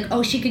daughter. She's like,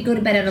 oh, she could go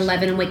to bed at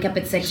 11 and wake up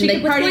at 6. She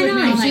could like, party with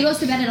me. If she goes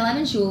to bed at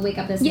 11, she will wake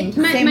up the same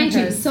time. Mine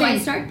too. So I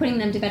start putting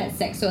them to bed at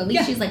 6. So at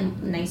least she's like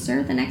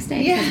nicer the next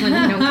day. Because when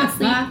they don't get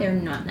sleep, they're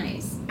not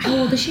nice. How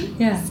old is she?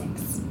 Yeah.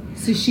 6.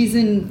 So she's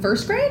in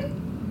 1st grade?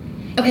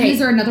 Okay. And is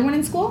there another one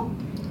in school?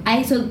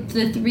 So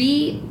the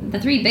three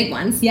big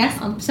ones. Yes.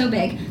 So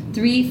big.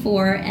 3,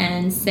 4,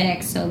 and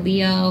 6. So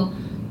Leo,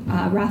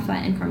 Rafa,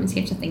 and Carmen. So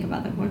you have to think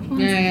about the fourth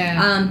ones.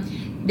 Yeah.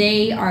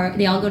 They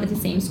all go to the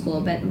same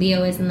school, but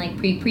Leo is in like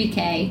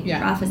pre-K,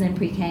 Rafa's in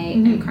pre-K,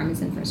 and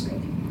Carmen's in 1st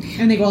grade.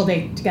 And they go all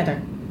day together.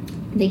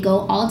 They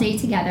go all day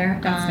together.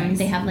 That's nice.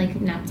 They have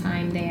like nap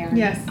time there.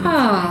 Yes. Oh,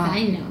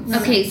 I know.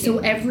 Okay, so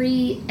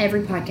every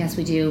podcast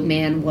we do,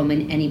 man,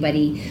 woman,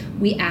 anybody,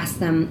 we ask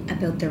them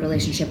about their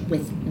relationship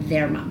with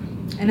their mom.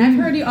 And I've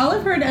heard I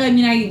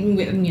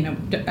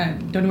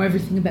don't know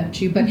everything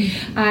about you, but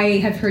I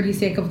have heard you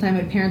say a couple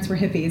times my parents were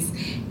hippies.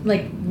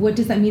 Like, what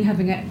does that mean,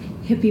 having a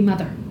hippie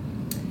mother?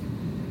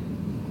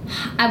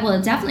 Well,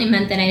 it definitely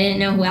meant that I didn't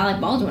know who Alec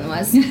Baldwin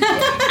was.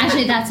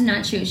 Actually, that's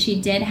not true. She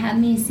did have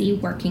me see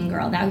Working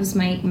Girl. That was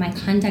my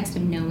context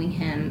of knowing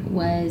him,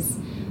 was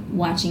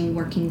watching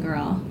Working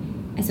Girl.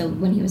 And so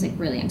when he was like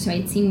really young. So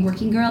I had seen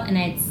Working Girl, and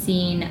I had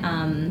seen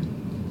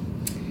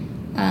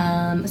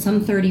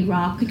some 30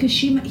 Rock. Because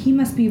he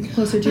must be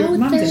closer to your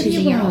mom.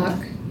 30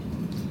 Rock.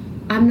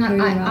 I'm not.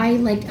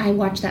 I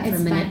watched that for a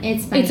minute.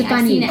 It's funny. It's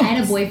funny. I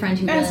had a boyfriend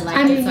who really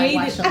liked it, so I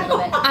watched a little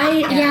bit.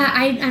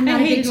 I'm not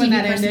a big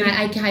TV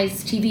person.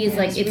 Guys, TV is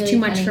like, it's too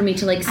much for me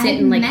to like sit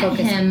and like focus.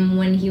 I met him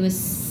when he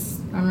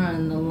was, I don't know,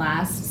 in the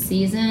last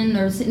season,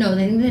 or no, I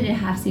think they did a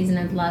half season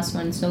of the last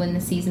one. So in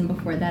the season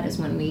before that is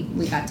when we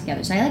got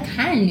together. So I like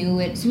kind of knew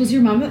it. So was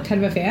your mom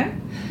kind of a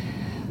fan?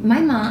 My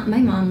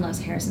mom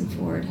loves Harrison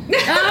Ford.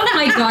 Oh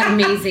my God,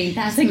 amazing!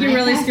 That's like you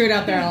really screwed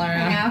out there,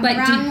 Laura. But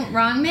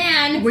wrong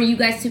man. Were you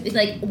guys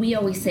like, we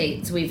always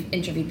say? So we've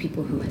interviewed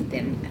people who have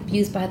been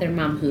abused by their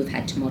mom, who have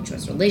had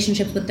tumultuous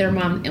relationships with their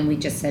mom, and we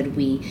just said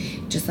we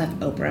just left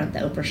Oprah at the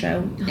Oprah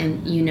show,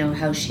 and you know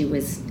how she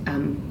was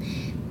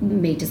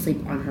made to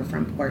sleep on her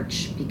front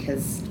porch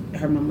because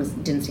her mom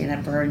didn't stand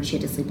up for her, and she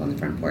had to sleep on the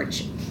front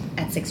porch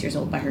at 6 years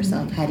old by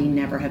herself. Mm-hmm. Had he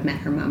never have met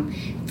her mom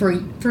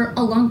for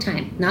a long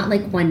time, not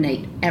like one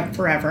night,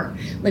 forever,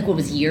 like what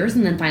was years,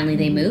 and then finally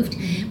they moved.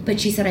 Mm-hmm. But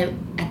she said,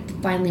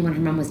 finally when her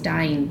mom was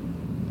dying,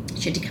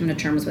 she had to come to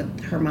terms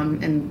with her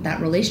mom and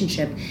that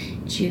relationship.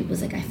 She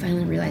was like, I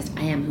finally realized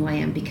I am who I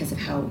am because of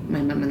how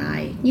my mom and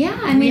I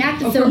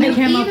reacted. So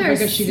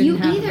you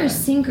either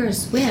sink or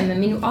swim. I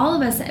mean, all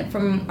of us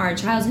from our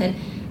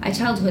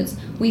childhoods,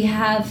 we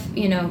have,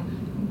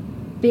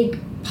 big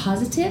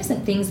positives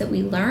of things that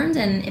we learned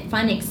and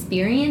fun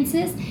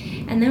experiences,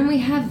 and then we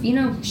have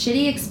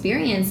shitty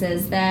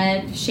experiences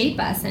that shape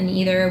us, and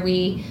either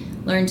we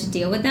learn to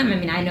deal with them. I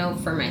mean, I know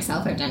for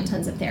myself, I've done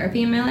tons of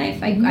therapy in my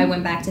life. I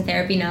went back to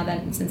therapy now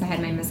that since I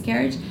had my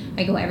miscarriage.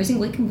 I go every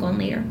single week. I'm going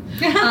later.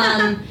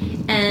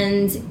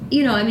 And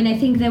I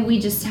think that we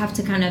just have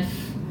to kind of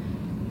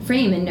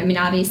frame, and I mean,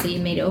 obviously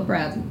it made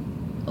Oprah.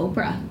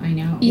 I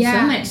know.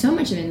 Yeah. So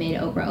much of it made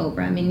Oprah.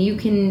 I mean, you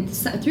can,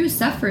 through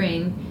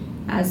suffering,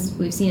 as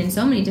we've seen in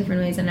so many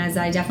different ways, and as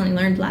I definitely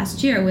learned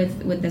last year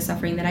with the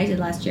suffering that I did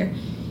last year,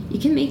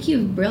 it can make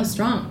you real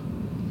strong.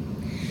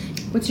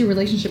 What's your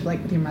relationship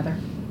like with your mother?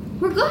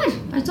 We're good.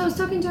 I was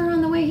talking to her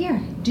on the way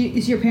here.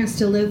 Is your parents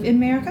still live in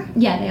America?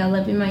 Yeah, they all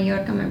live in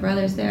Mallorca. My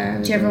brother's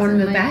there. Do you ever want to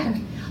move back?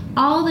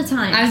 All the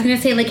time. I was going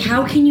to say, like,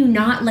 how can you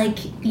not, like,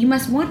 you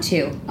must want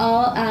to.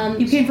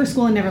 You came for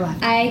school and never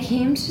left. I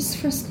came just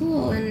for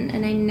school,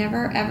 and I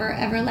never, ever,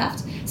 ever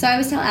left. So I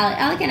always tell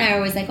Alec and I are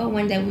always like, oh,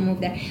 one day we'll move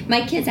there.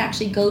 My kids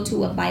actually go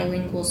to a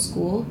bilingual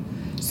school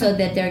so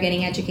that they're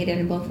getting educated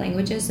in both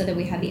languages so that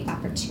we have the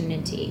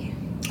opportunity.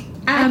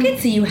 I could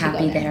see you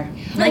happy there.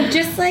 Like,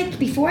 just like...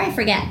 Before I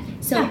forget,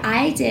 so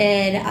I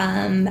did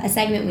a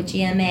segment with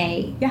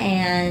GMA,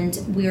 and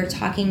we were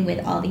talking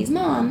with all these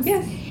moms.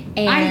 Yes.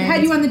 And I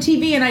had you on the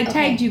TV, and I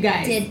tagged you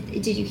guys.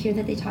 Did you hear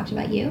that they talked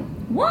about you?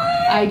 What?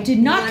 I did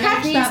not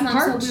catch that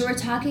part. So we were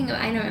talking.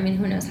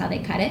 Who knows how they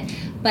cut it,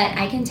 but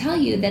I can tell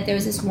you that there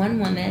was this one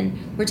woman.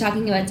 We're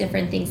talking about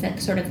different things that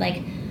sort of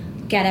like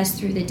get us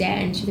through the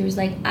day, and she was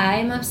like,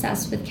 "I'm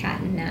obsessed with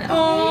Kat and Nat."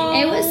 Oh,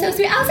 it was so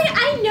sweet. I was like,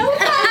 "I know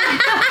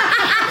that."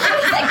 I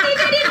was like,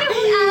 maybe I didn't know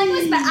who Alec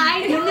was, but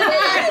I know that.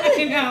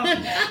 I know.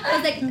 I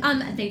was like,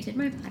 they did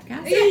my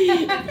podcast.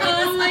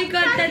 Oh my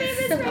God,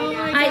 that's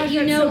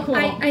so cool.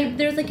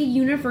 There's like a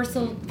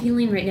universal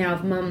feeling right now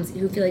of moms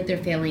who feel like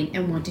they're failing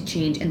and want to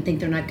change and think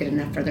they're not good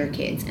enough for their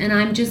kids. And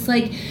I'm just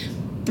like,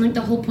 like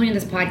the whole point of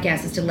this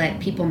podcast is to let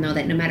people know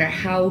that no matter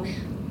how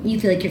you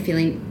feel like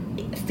you're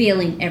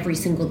failing every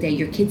single day,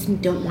 your kids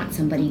don't want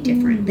somebody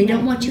different. They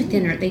don't want you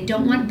thinner. They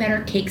don't want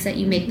better cakes that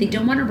you make. They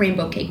don't want a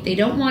rainbow cake. They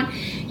don't want,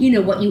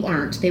 what you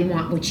aren't. They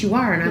want what you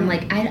are. And I'm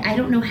like, I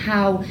don't know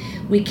how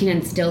we can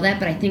instill that,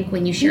 but I think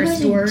when you share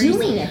stories,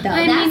 doing it though.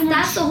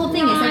 That's the whole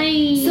thing. It's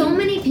like so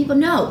many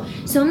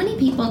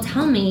people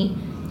tell me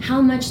how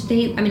much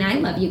I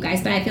love you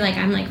guys, but I feel like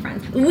I'm like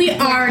friends. We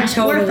are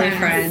totally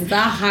friends.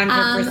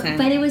 100%.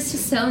 But it was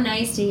just so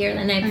nice to hear,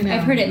 and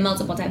I've heard it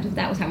multiple times. If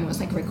that was how it was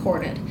like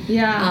recorded.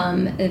 Yeah.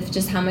 Of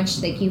just how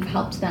much like you've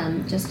helped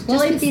them just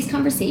with these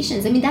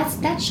conversations. I mean,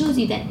 that shows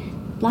you that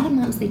a lot of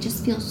moms, they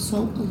just feel so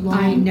alone.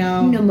 I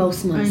know.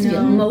 Most moms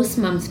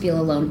feel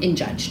alone and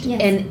judged.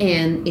 Yes.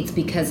 And it's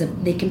because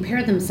they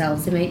compare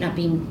themselves. They might not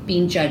be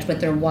being judged, but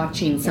they're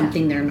watching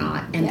something they're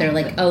not, and they're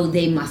like, oh,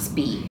 they must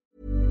be.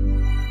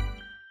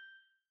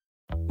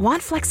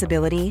 Want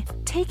flexibility?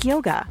 Take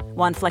yoga.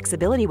 Want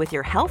flexibility with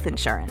your health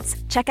insurance?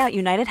 Check out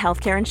United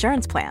Healthcare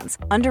Insurance Plans.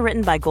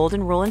 Underwritten by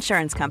Golden Rule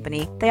Insurance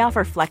Company, they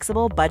offer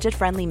flexible,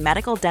 budget-friendly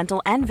medical,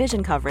 dental, and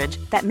vision coverage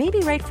that may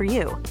be right for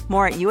you.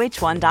 More at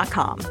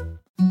UH1.com.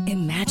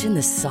 Imagine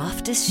the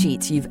softest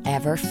sheets you've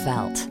ever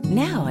felt.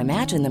 Now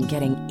imagine them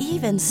getting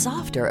even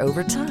softer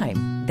over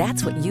time.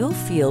 That's what you'll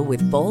feel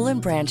with Boll &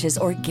 Branch's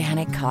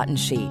organic cotton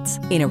sheets.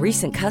 In a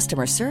recent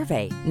customer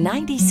survey,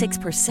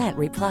 96%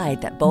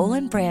 replied that Boll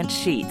 & Branch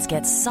sheets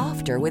get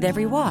softer with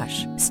every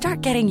wash.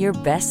 Start getting your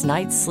best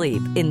night's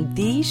sleep in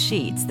these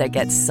sheets that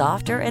get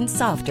softer and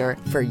softer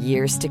for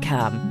years to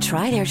come.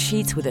 Try their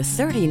sheets with a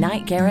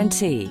 30-night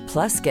guarantee.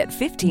 Plus, get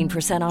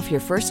 15% off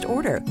your first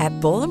order at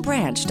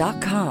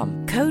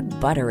BollandBranch.com. Code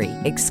BUTTERY.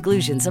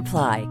 Exclusions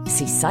apply.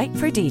 See site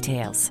for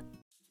details.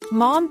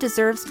 Mom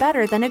deserves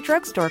better than a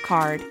drugstore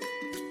card.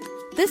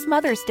 This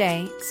Mother's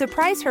Day,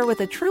 surprise her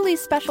with a truly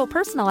special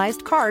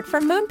personalized card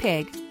from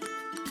Moonpig.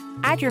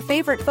 Add your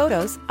favorite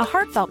photos, a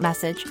heartfelt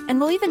message, and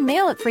we'll even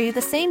mail it for you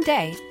the same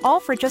day,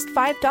 all for just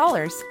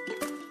 $5.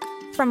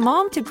 From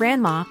mom to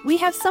grandma, we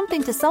have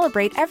something to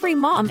celebrate every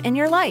mom in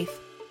your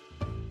life.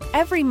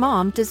 Every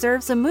mom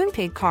deserves a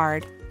Moonpig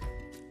card.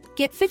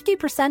 Get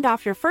 50%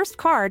 off your first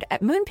card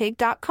at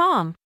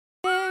Moonpig.com.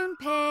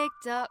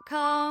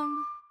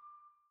 Moonpig.com.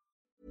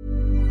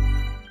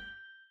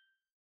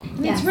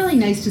 It's really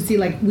nice to see,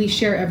 like, we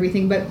share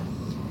everything, but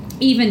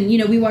even,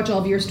 we watch all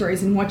of your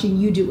stories, and watching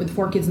you do it with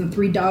 4 kids and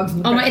 3 dogs.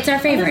 And it's our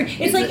favorite.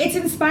 It's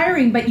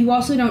inspiring, but you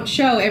also don't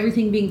show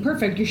everything being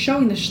perfect. You're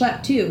showing the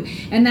schlep, too.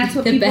 And that's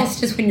what the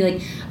best is when you're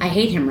like, I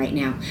hate him right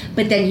now,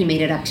 but then he made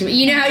it up to me.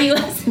 You know how he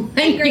was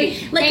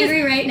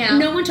angry right now.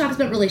 No one talks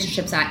about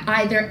relationships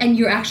either, and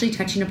you're actually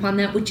touching upon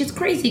that, which is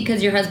crazy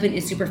because your husband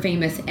is super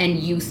famous, and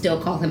you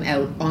still call him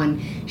out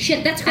on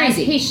shit. That's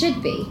crazy. As he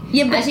should be.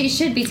 Yeah, but as he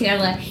should be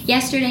together.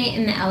 Yesterday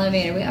in the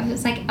elevator, we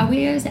always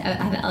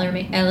have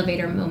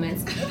elevator moments.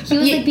 He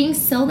was like being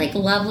so like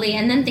lovely,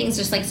 and then things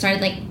just like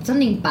started like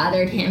something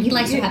bothered him. He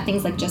likes to have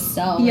things like just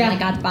so, and like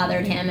God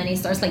bothered him, and he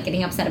starts like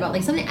getting upset about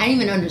like something I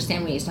didn't even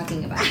understand what he's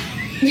talking about.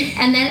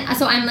 And then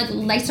so I'm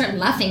like start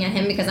laughing at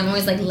him because I'm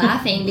always like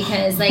laughing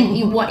because like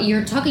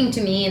you're talking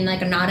to me in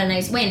like not a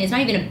nice way, and it's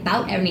not even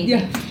about anything.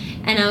 Yeah.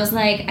 And I was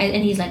like,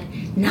 and he's like,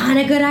 not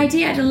a good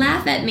idea to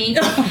laugh at me.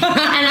 And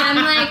I'm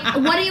like,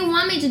 what do you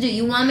want me to do?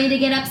 You want me to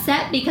get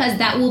upset? Because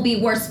that will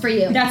be worse for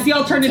you. That's the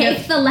alternative.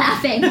 Take the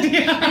laughing.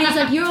 Yeah. And he's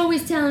like, you're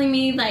always telling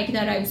me like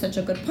that I'm such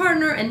a good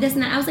partner and this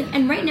and that. I was like,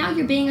 and right now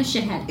you're being a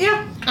shithead.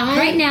 Yeah.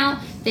 Right now,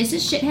 this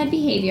is shithead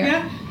behavior.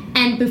 Yeah.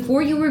 And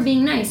before you were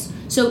being nice.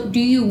 So do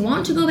you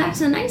want to go back to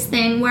the nice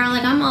thing where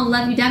like I'm all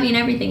lovey-dovey and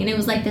everything? And it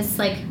was like this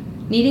like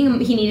he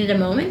needed a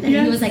moment, and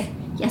he was like,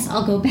 yes,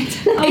 I'll go back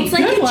to that. It's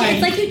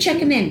like you check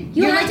him in.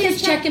 You have to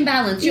check and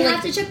balance. You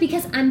have to check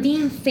because I'm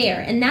being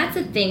fair. And that's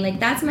the thing. Like,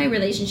 that's my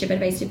relationship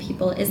advice to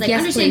people is, like,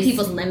 understand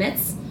people's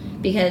limits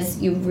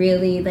because you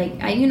really, like,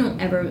 I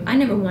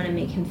never want to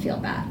make him feel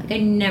bad. Like, I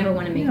never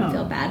want to make him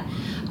feel bad.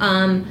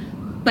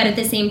 But at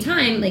the same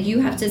time, like, you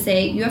have to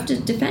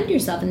defend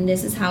yourself, and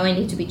this is how I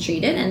need to be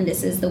treated, and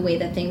this is the way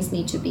that things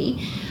need to be.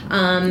 You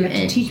have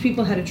to teach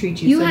people how to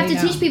treat you. You have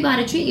to teach people how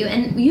to treat you.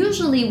 And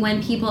usually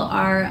when people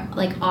are,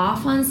 like,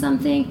 off on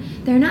something,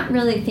 they're not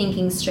really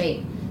thinking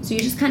straight. So you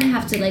just kind of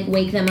have to, like,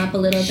 wake them up a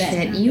little bit.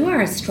 Shit, you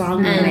are a strong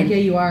woman. Yeah,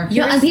 you are.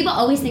 And people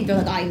always think they're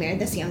like, oh, I married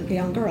this young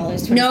girl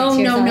who's 26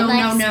 years old.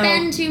 No.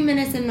 Spend 2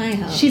 minutes in my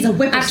home. She's a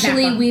whippersnapper.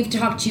 Actually, we've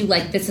talked to you,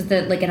 like, this is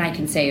the, like, and I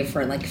can say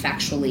for, like,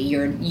 factually,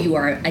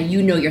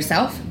 you know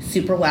yourself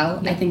super well.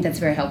 Yeah. I think that's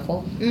very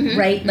helpful,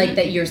 right? Mm-hmm. Like,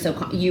 that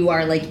you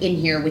are, like, in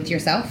here with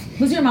yourself.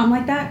 Was your mom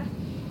like that?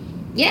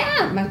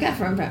 Yeah.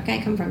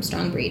 I come from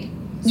strong breed.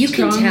 You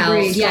can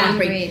tell. Strong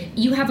breed.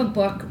 You have a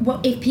book.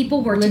 Well, if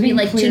people were to be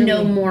like to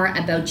know more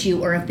about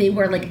you, or if they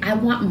were like, I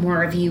want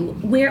more of you,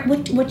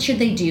 what should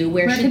they do?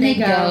 Where should they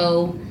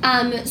go?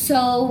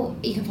 So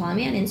you can follow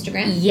me on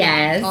Instagram.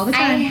 Yes. All the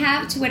time. I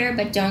have Twitter,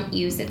 but don't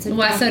use it. So do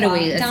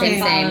we.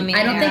 Same.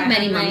 I don't think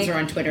many moms are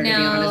on Twitter, to be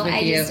honest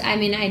with you. I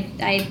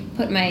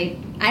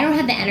don't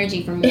have the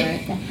energy for more.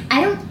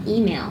 I don't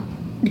email.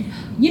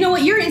 You know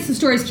what? Your Insta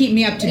stories keep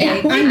me up to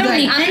date. I'm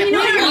good.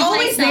 You're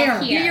always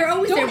there. You're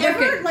always there. Don't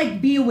ever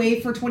like be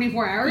away for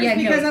 24 hours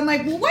because I'm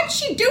like, well, what's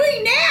she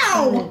doing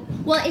now?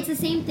 Well, it's the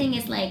same thing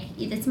as like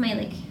that's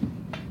my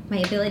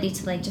ability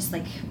to like just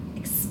like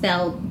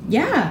expel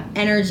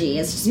energy.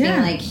 It's just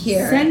being like,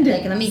 here, send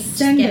it. Like, let me just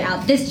Send get it.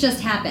 out. This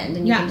just happened,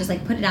 and you can just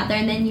like put it out there,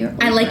 and then you're.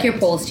 I like your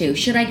polls too.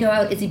 Should I go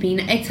out? Is he being?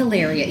 It's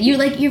hilarious.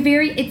 You're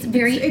very. It's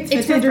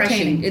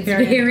refreshing. It's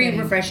very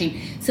refreshing.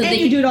 So and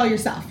you do it all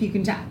yourself. You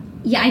can tell.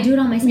 Yeah, I do it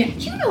all myself.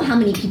 You know how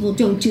many people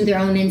don't do their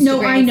own Instagram?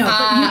 No, I know,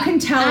 but you can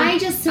tell. I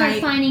just start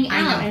finding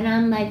out, and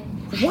I'm like,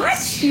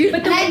 what?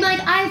 But I'm like,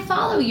 I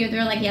follow you.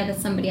 They're like, yeah,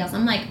 that's somebody else.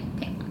 I'm like,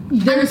 okay.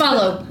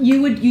 Unfollow.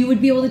 You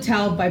would be able to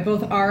tell by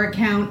both our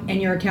account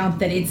and your account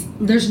that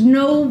there's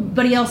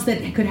nobody else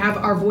that could have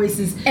our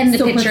voices and the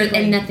so picture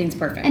perfectly. and nothing's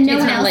perfect. And no it's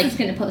one not else like is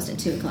going to post at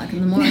 2:00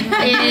 in the morning.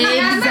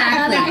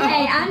 Exactly.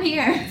 Hey, I'm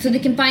here. So they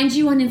can find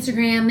you on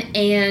Instagram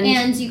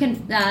and you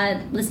can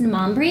listen to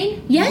Mom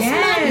Brain. Yes,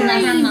 Mom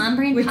Brain. Our Mom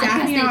Brain With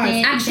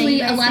podcast.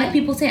 Actually, a lot of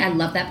people say I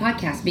love that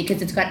podcast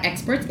because it's got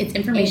experts, it's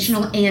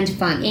informational and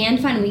fun.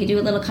 We can do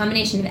a little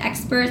combination of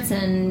experts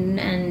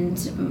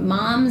and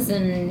moms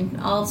and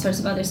all sorts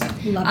of other stuff.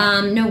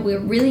 Love it. No, we're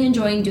really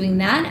enjoying doing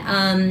that.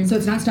 So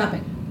it's not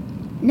stopping.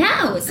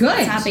 No, it's not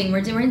stopping.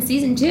 We're in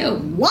season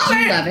 2.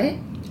 Love it.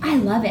 I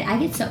love it. I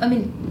get so. I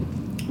mean,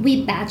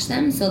 we batch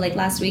them. So like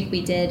last week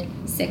we did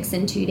 6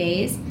 in 2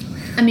 days.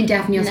 I mean,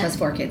 Daphne also has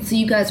 4 kids, so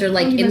you guys are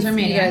like, you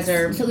guys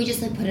are. So we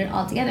just like put it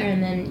all together,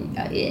 and then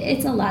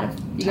it's a lot of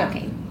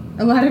talking.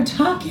 A lot of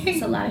talking.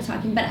 It's a lot of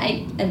talking, but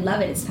I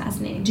love it. It's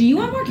fascinating. Do you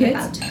want more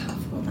kids?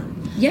 Hold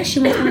on. Yes, she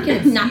wants more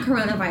kids. Not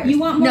coronavirus. You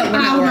want more? No, we're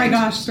not oh my worried.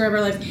 gosh, story of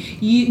our lives.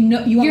 You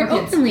want You're more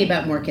kids? openly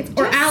about more kids,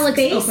 or Just Alex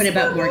space open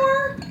about for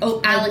more.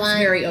 Oh, Alex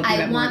very open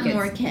about more kids. I want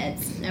more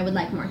kids. I would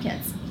like more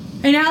kids.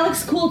 And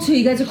Alex, cool too.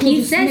 You guys are cool. He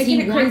just says making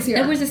he it wants. crazier.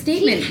 That was a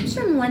statement. He comes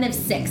from one of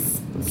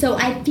 6, so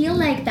I feel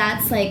like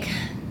that's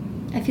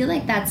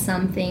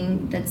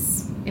something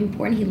that's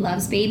important. He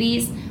loves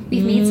babies.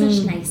 We've made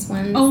such nice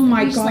ones. Oh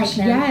my We just gosh, like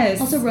them. yes.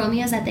 Also,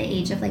 Romeo's at the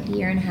age of like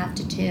 1.5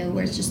 to 2,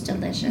 where it's just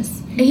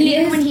delicious. He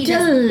And is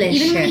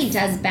delicious. Even when he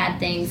does bad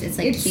things, it's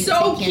like It's please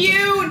so take him.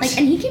 cute. Like,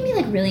 and he can be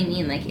like really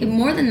mean, like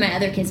more than my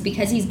other kids,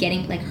 because he's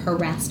getting like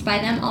harassed by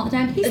them all the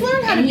time. He's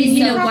learned how to And be he's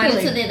mean so properly.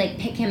 cute, so they like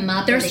pick him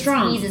up. They're or they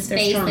strong. Squeeze his They're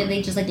face. strong.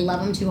 They just like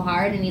love him too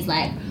hard, and he's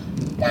like,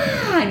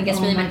 and he gets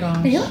really my mad. gosh.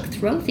 But he'll like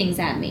throw things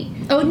at me.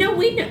 Oh no,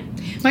 we know.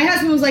 My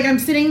husband was like, I'm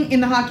sitting in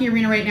the hockey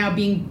arena right now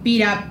being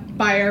beat up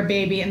by our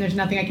baby, and there's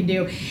nothing I can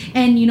do.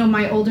 And you know,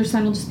 my older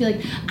son will just be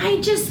like, I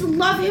just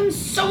love him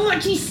so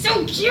much. He's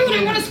so cute.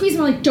 I want to squeeze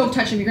him. I'm like, don't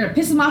touch him. You're gonna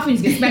piss him off, and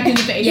he's gonna smack you in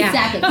the face.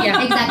 Exactly.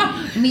 Yeah,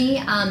 exactly. Me,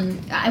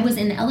 I was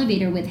in the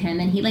elevator with him,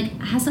 and he like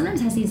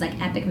sometimes has these like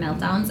epic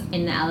meltdowns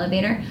in the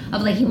elevator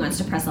of like he wants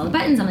to press all the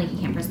buttons. I'm like, he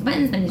can't press the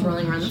buttons. Then he's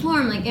rolling around the floor.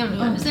 I'm like, you don't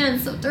understand.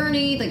 It's so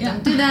dirty. Like,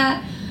 don't do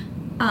that.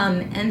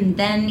 And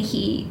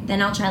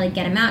then I'll try like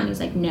get him out, and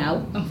he's like,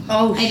 no.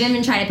 Oh, I didn't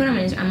even try to put him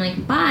in. I'm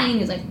like, bye, and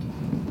he's like.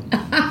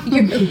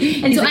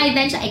 And so I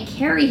eventually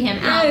carry him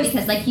out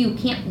because like you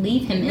can't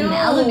leave him in the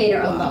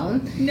elevator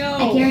alone. No,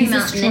 I carry him he's a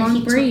out, and then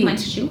he strong took my breed.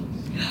 shoe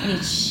and he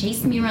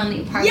chased me around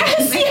the apartment.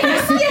 Yes.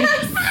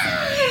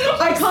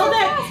 I call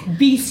that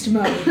beast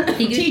mode.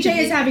 TJ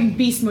is having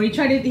beast mode.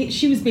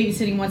 She was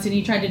babysitting once, and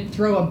he tried to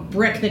throw a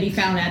brick that he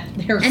found at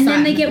her son. And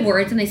then they get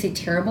words and they say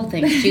terrible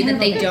things too that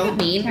they don't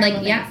mean. Terrible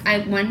Like, yeah,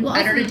 I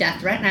uttered a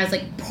death threat, and I was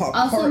like,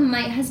 Also,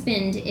 my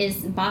husband is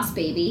Boss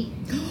Baby,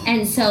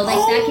 and so like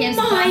that gives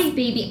Boss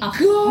Baby a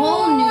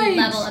whole new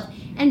level of.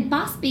 And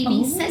Boss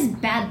Baby says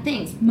bad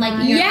things,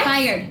 like you're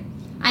fired.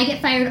 I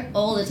get fired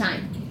all the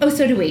time. Oh,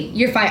 so do we.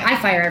 You're fired. I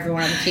fire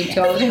everyone on the team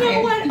too. But you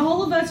know what?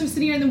 All of us are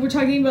sitting here and then we're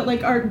talking about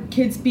like our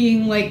kids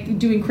being like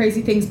doing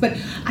crazy things, but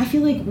I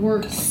feel like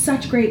we're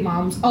such great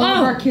moms. All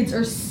of our kids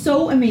are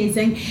so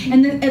amazing.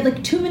 And then at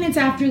like 2 minutes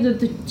after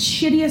the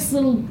shittiest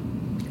little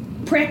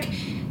prick,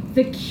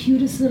 the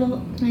cutest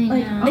little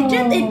like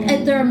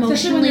they're emotionally.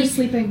 Especially when they're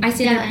sleeping. I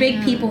say they're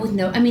big people with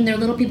no. I mean, they're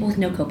little people with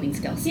no coping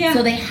skills. Yeah.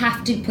 So they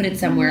have to put it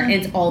somewhere, and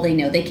it's all they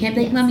know. They can't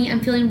be like, "Mommy,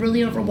 I'm feeling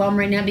really overwhelmed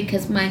right now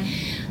because my."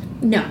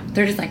 No,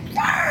 they're just like,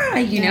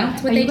 you know.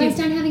 It's what they you guys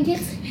do. done having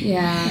kids?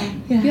 Yeah.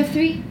 You have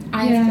 3?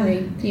 I have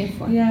 3. You have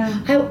 4.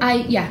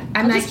 Yeah.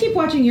 I'm I'll just keep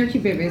watching your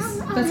cute babies.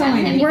 That's all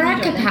I need. We're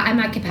at I'm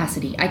at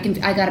capacity. I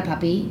got a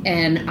puppy,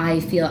 and I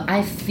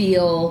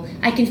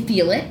can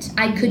feel it.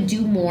 I could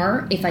do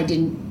more if I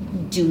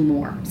didn't do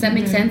more. Does that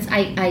make sense?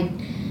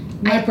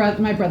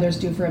 My brother's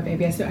due for a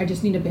baby. I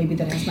just need a baby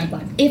that has my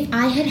blood. If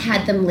I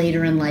had them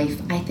later in life,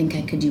 I think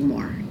I could do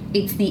more.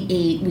 It's the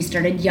age we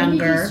started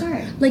younger,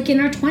 like in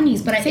our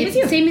 20s. But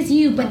same as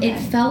you. But it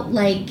felt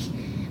like,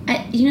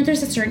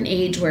 there's a certain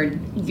age where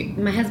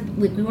my husband,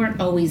 we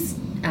weren't always.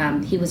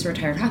 He was a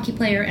retired hockey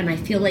player, and I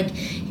feel like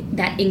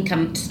that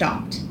income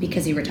stopped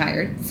because he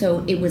retired.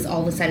 So it was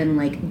all of a sudden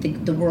like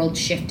the world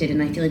shifted,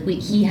 and I feel like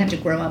he had to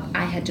grow up.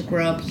 I had to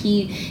grow up.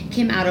 He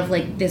came out of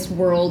like this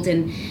world,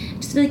 and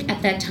just like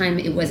at that time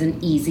it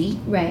wasn't easy.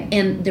 Right.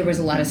 And there was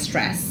a lot of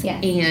stress.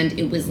 Yes. And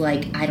it was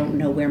like, I don't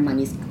know where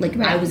money's, like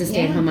I was a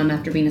stay-at-home mom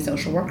after being a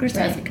social worker,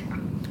 so I was like,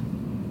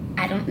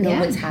 I don't know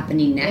what's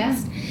happening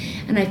next.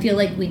 And I feel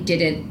like we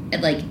did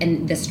it, like,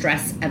 and the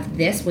stress of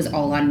this was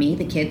all on me,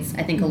 the kids.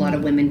 I think a lot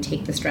of women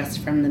take the stress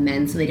from the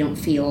men so they don't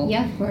feel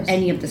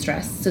any of the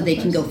stress, so they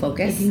can go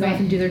focus. They can go off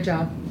and do their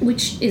job.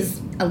 Which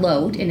is a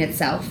load in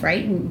itself,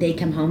 right? And they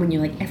come home and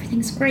you're like,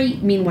 everything's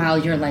great.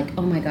 Meanwhile, you're like,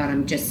 oh my God,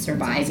 I'm just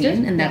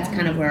surviving. And that's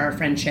kind of where our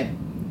friendship,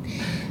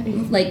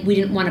 like, we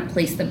didn't want to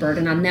place the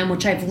burden on them,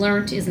 which I've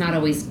learned is not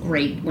always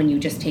great when you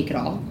just take it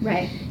all.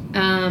 Right.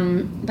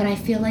 But I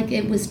feel like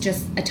it was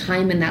just a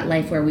time in that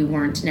life where we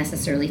weren't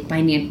necessarily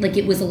like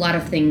it was a lot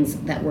of things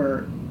that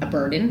were a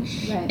burden.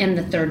 Right. And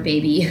the third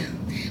baby,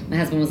 my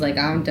husband was like,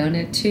 I'm done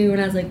at 2,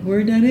 and I was like,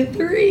 we're done at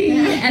 3.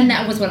 And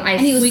that was what I.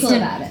 And he was cool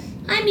about it.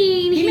 I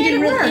mean, he made it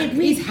work.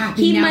 He's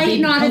happy he now. Might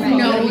not have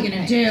known.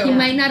 He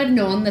might not have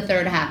known the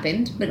third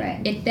happened, but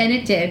then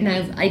it did.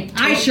 And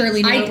I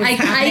surely knew it was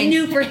happening. I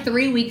knew for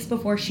 3 weeks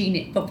before he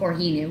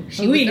knew.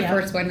 She was the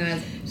first one, and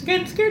I was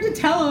getting scared to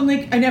tell him.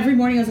 Like, and every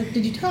morning I was like,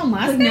 "Did you tell him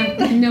last night?"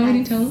 No, I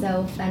didn't tell him.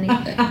 So funny.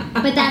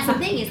 But that's the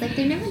thing is, like,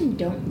 they never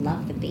don't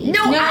love the baby. No,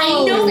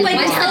 I know. Like,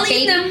 But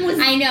telling them was.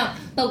 I know.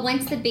 But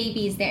once the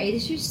baby's there, you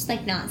should just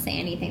like not say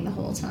anything the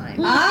whole time.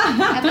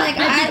 I'm like,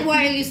 what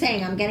are you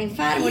saying? I'm getting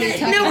fat. What are you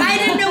talking about? No, I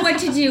didn't know what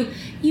to do.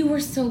 You were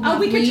so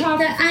lovely. We could talk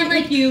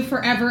with you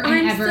forever and ever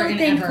and ever. I'm so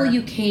thankful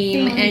you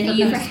came and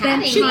you spent time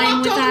with us. She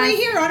walked all the way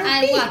here on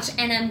her feet. I walked,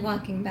 and I'm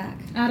walking back.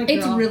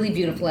 It's really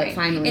beautiful out,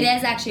 finally. It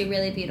is actually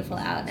really beautiful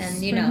out,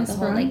 and you know the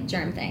whole like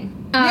germ thing.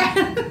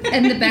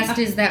 And the best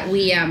is that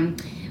we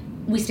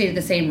stayed at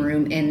the same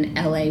room in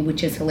LA,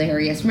 which is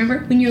hilarious.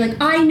 Remember when you're like,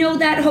 I know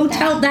that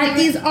hotel. That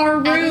is our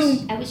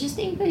room. I was just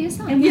thinking about you.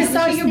 And we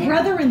saw your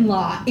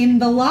brother-in-law in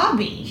the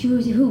lobby.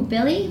 Who?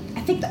 Billy?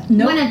 I think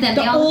one of them.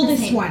 The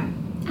oldest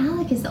one.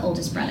 Alec is the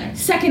oldest brother.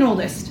 Second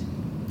oldest.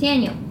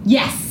 Daniel.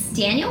 Yes.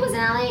 Daniel was in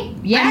LA?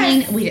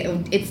 Yes. I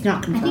mean, it's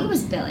not confirmed. I think it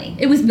was Billy.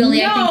 It was Billy,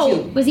 no. I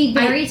think, too. Was he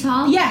very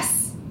tall?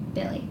 Yes.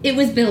 Billy. It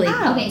was Billy.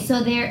 Oh. Okay,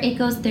 so there it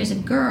goes. There's a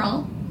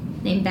girl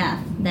named Beth.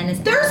 Then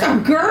is There's a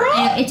girl?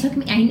 And it took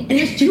me... and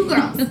there's 2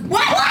 girls.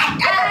 What? I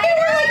thought they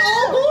were like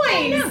all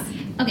boys.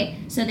 Okay,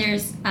 so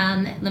there's...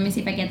 let me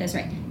see if I get this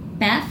right.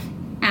 Beth,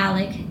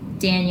 Alec,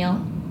 Daniel,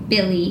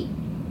 Billy,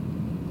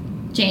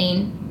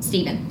 Jane,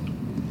 Steven.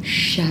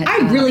 Shut up.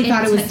 I really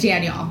thought it was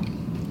Daniel.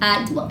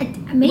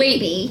 Maybe.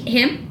 Wait,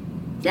 him?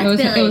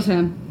 That's Billy. It was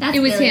him. That's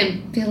it was Billy.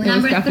 him. Billy.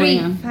 Number it was definitely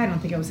 3. him. I don't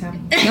think it was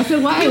him. Yes,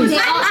 it was. It was They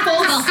a all-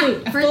 full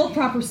suit. A First- full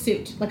proper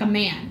suit. Like a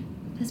man.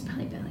 That's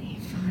probably Billy.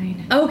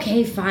 Fine.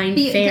 Okay, fine,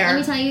 But fair. let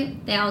me tell you,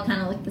 they all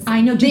kind of look the same.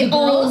 I know. Do They the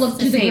all girls look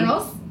the do same.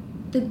 girls?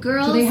 The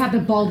girls... Do they have the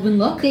Baldwin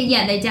look? They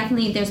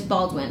definitely... There's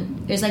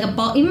Baldwin. There's like a...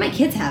 Even my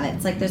kids have it.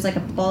 It's like there's like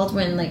a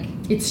Baldwin, like...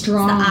 It's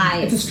strong. It's the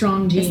eyes. It's a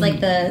strong gene. It's like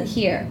the...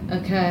 Here.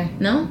 Okay.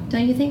 No?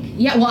 Don't you think?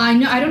 Yeah, well, I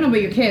know. I don't know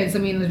about your kids. I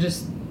mean, they're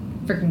just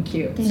freaking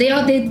cute.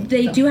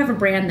 They do have a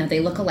brand, though.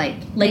 They look alike.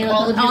 Like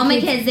all my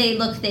kids,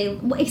 well,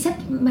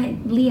 except my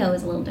Leo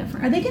is a little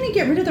different. Are they going to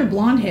get rid of their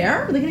blonde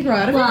hair? Are they going to grow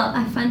out of it? Well,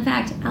 a fun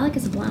fact, Alec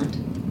is a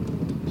blonde.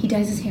 He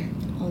dyes his hair.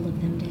 All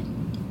of them did.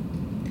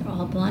 They're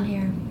all blonde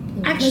hair.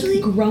 Blue Actually,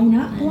 eyes.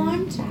 grown-up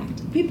blonde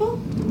people?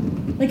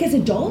 Like as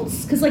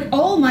adults? Because like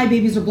all my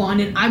babies are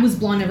blonde and I was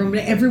blonde,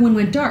 everyone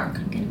went dark.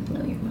 I'm going to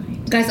blow your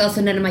mind. Guys,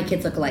 also none of my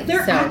kids look alike.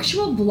 They're so.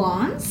 actual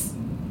blondes?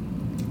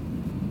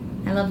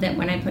 I love that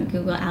when I put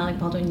Google Alec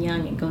Baldwin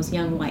young, it goes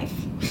young wife.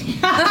 He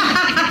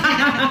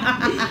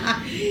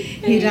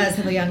does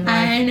have a young wife.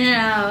 I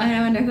know.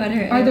 I wonder what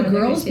her... Are the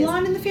girls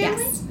blonde in the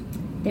family? Yes.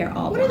 They're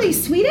all What blonde. are they,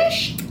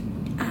 Swedish?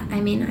 I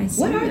mean, I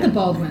What are the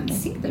Baldwins? I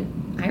think they're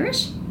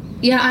Irish.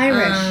 Yeah,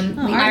 Irish. Irish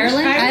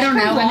Ireland? I don't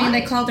know. blonde? I mean,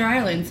 they called her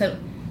Ireland, so...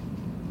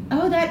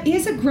 Oh, that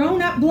is a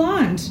grown-up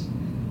blonde.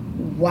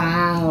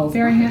 Wow.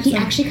 Very handsome. He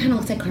actually kind of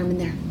looks like Carmen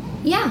there.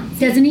 Yeah.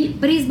 Doesn't he?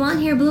 But he's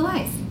blonde hair, blue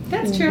eyes.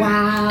 That's true.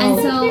 Wow. And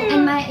So so, cute.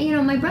 and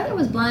my brother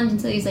was blonde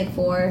until he's like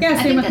 4. Yeah, I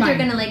same think with that they're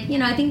mine.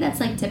 gonna I think that's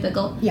like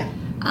typical. Yeah.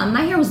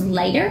 My hair was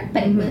lighter,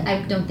 but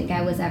I don't think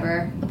I was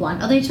ever a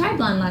blonde. Although I tried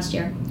blonde last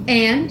year.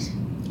 And?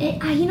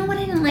 You know what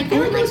I didn't like? I feel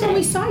like didn't it was like when that.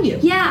 we saw you.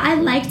 Yeah, I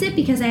liked it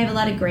because I have a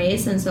lot of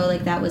grays, and so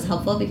like that was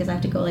helpful because I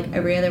have to go like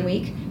every other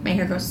week. My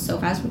hair grows so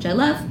fast, which I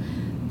love,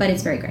 but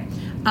it's very gray.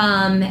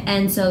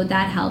 And so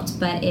that helped,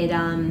 but it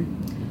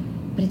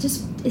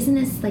just isn't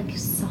as like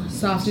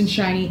soft and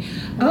shiny.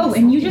 Oh,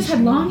 and you just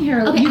had long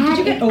hair. Okay, did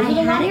you get over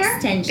the I had long hair?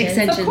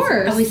 extensions. Of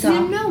course. Oh, we saw.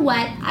 You know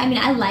what? I mean,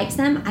 I liked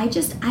them. I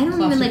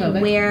don't even like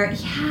Claustrophobic? wear.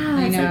 Yeah,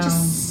 I it's know. like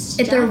just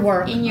It's their stuff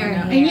work. in your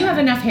hair. And you have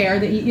enough hair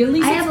that you at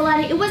least. I have a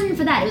lot of. It wasn't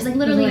for that. It was like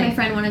literally Right. my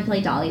friend wanted to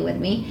play Dolly with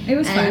me. It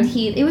was and fun.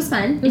 It was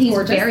fun. was He's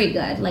gorgeous. very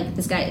good. Like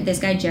this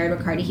guy Jared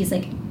Riccardi. He's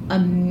like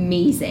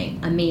amazing.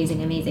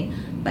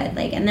 But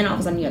like, and then all of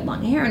a sudden you had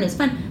long hair and it was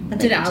fun. But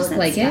Did like, Alec just that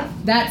like it? stuff.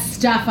 That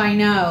stuff I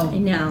know. I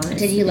know.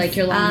 Did he like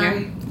your long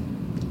hair?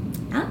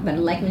 Al better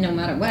like me no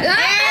matter what.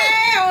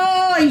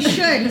 Oh, he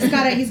should. He's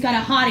got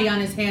a hottie on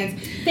his hands.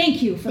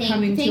 Thank you for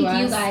coming to us.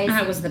 Thank you guys.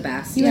 That was the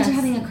best. You guys are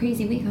having a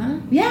crazy week, huh?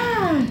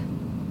 Yeah.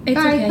 It's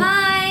okay.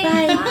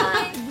 Bye.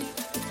 Bye.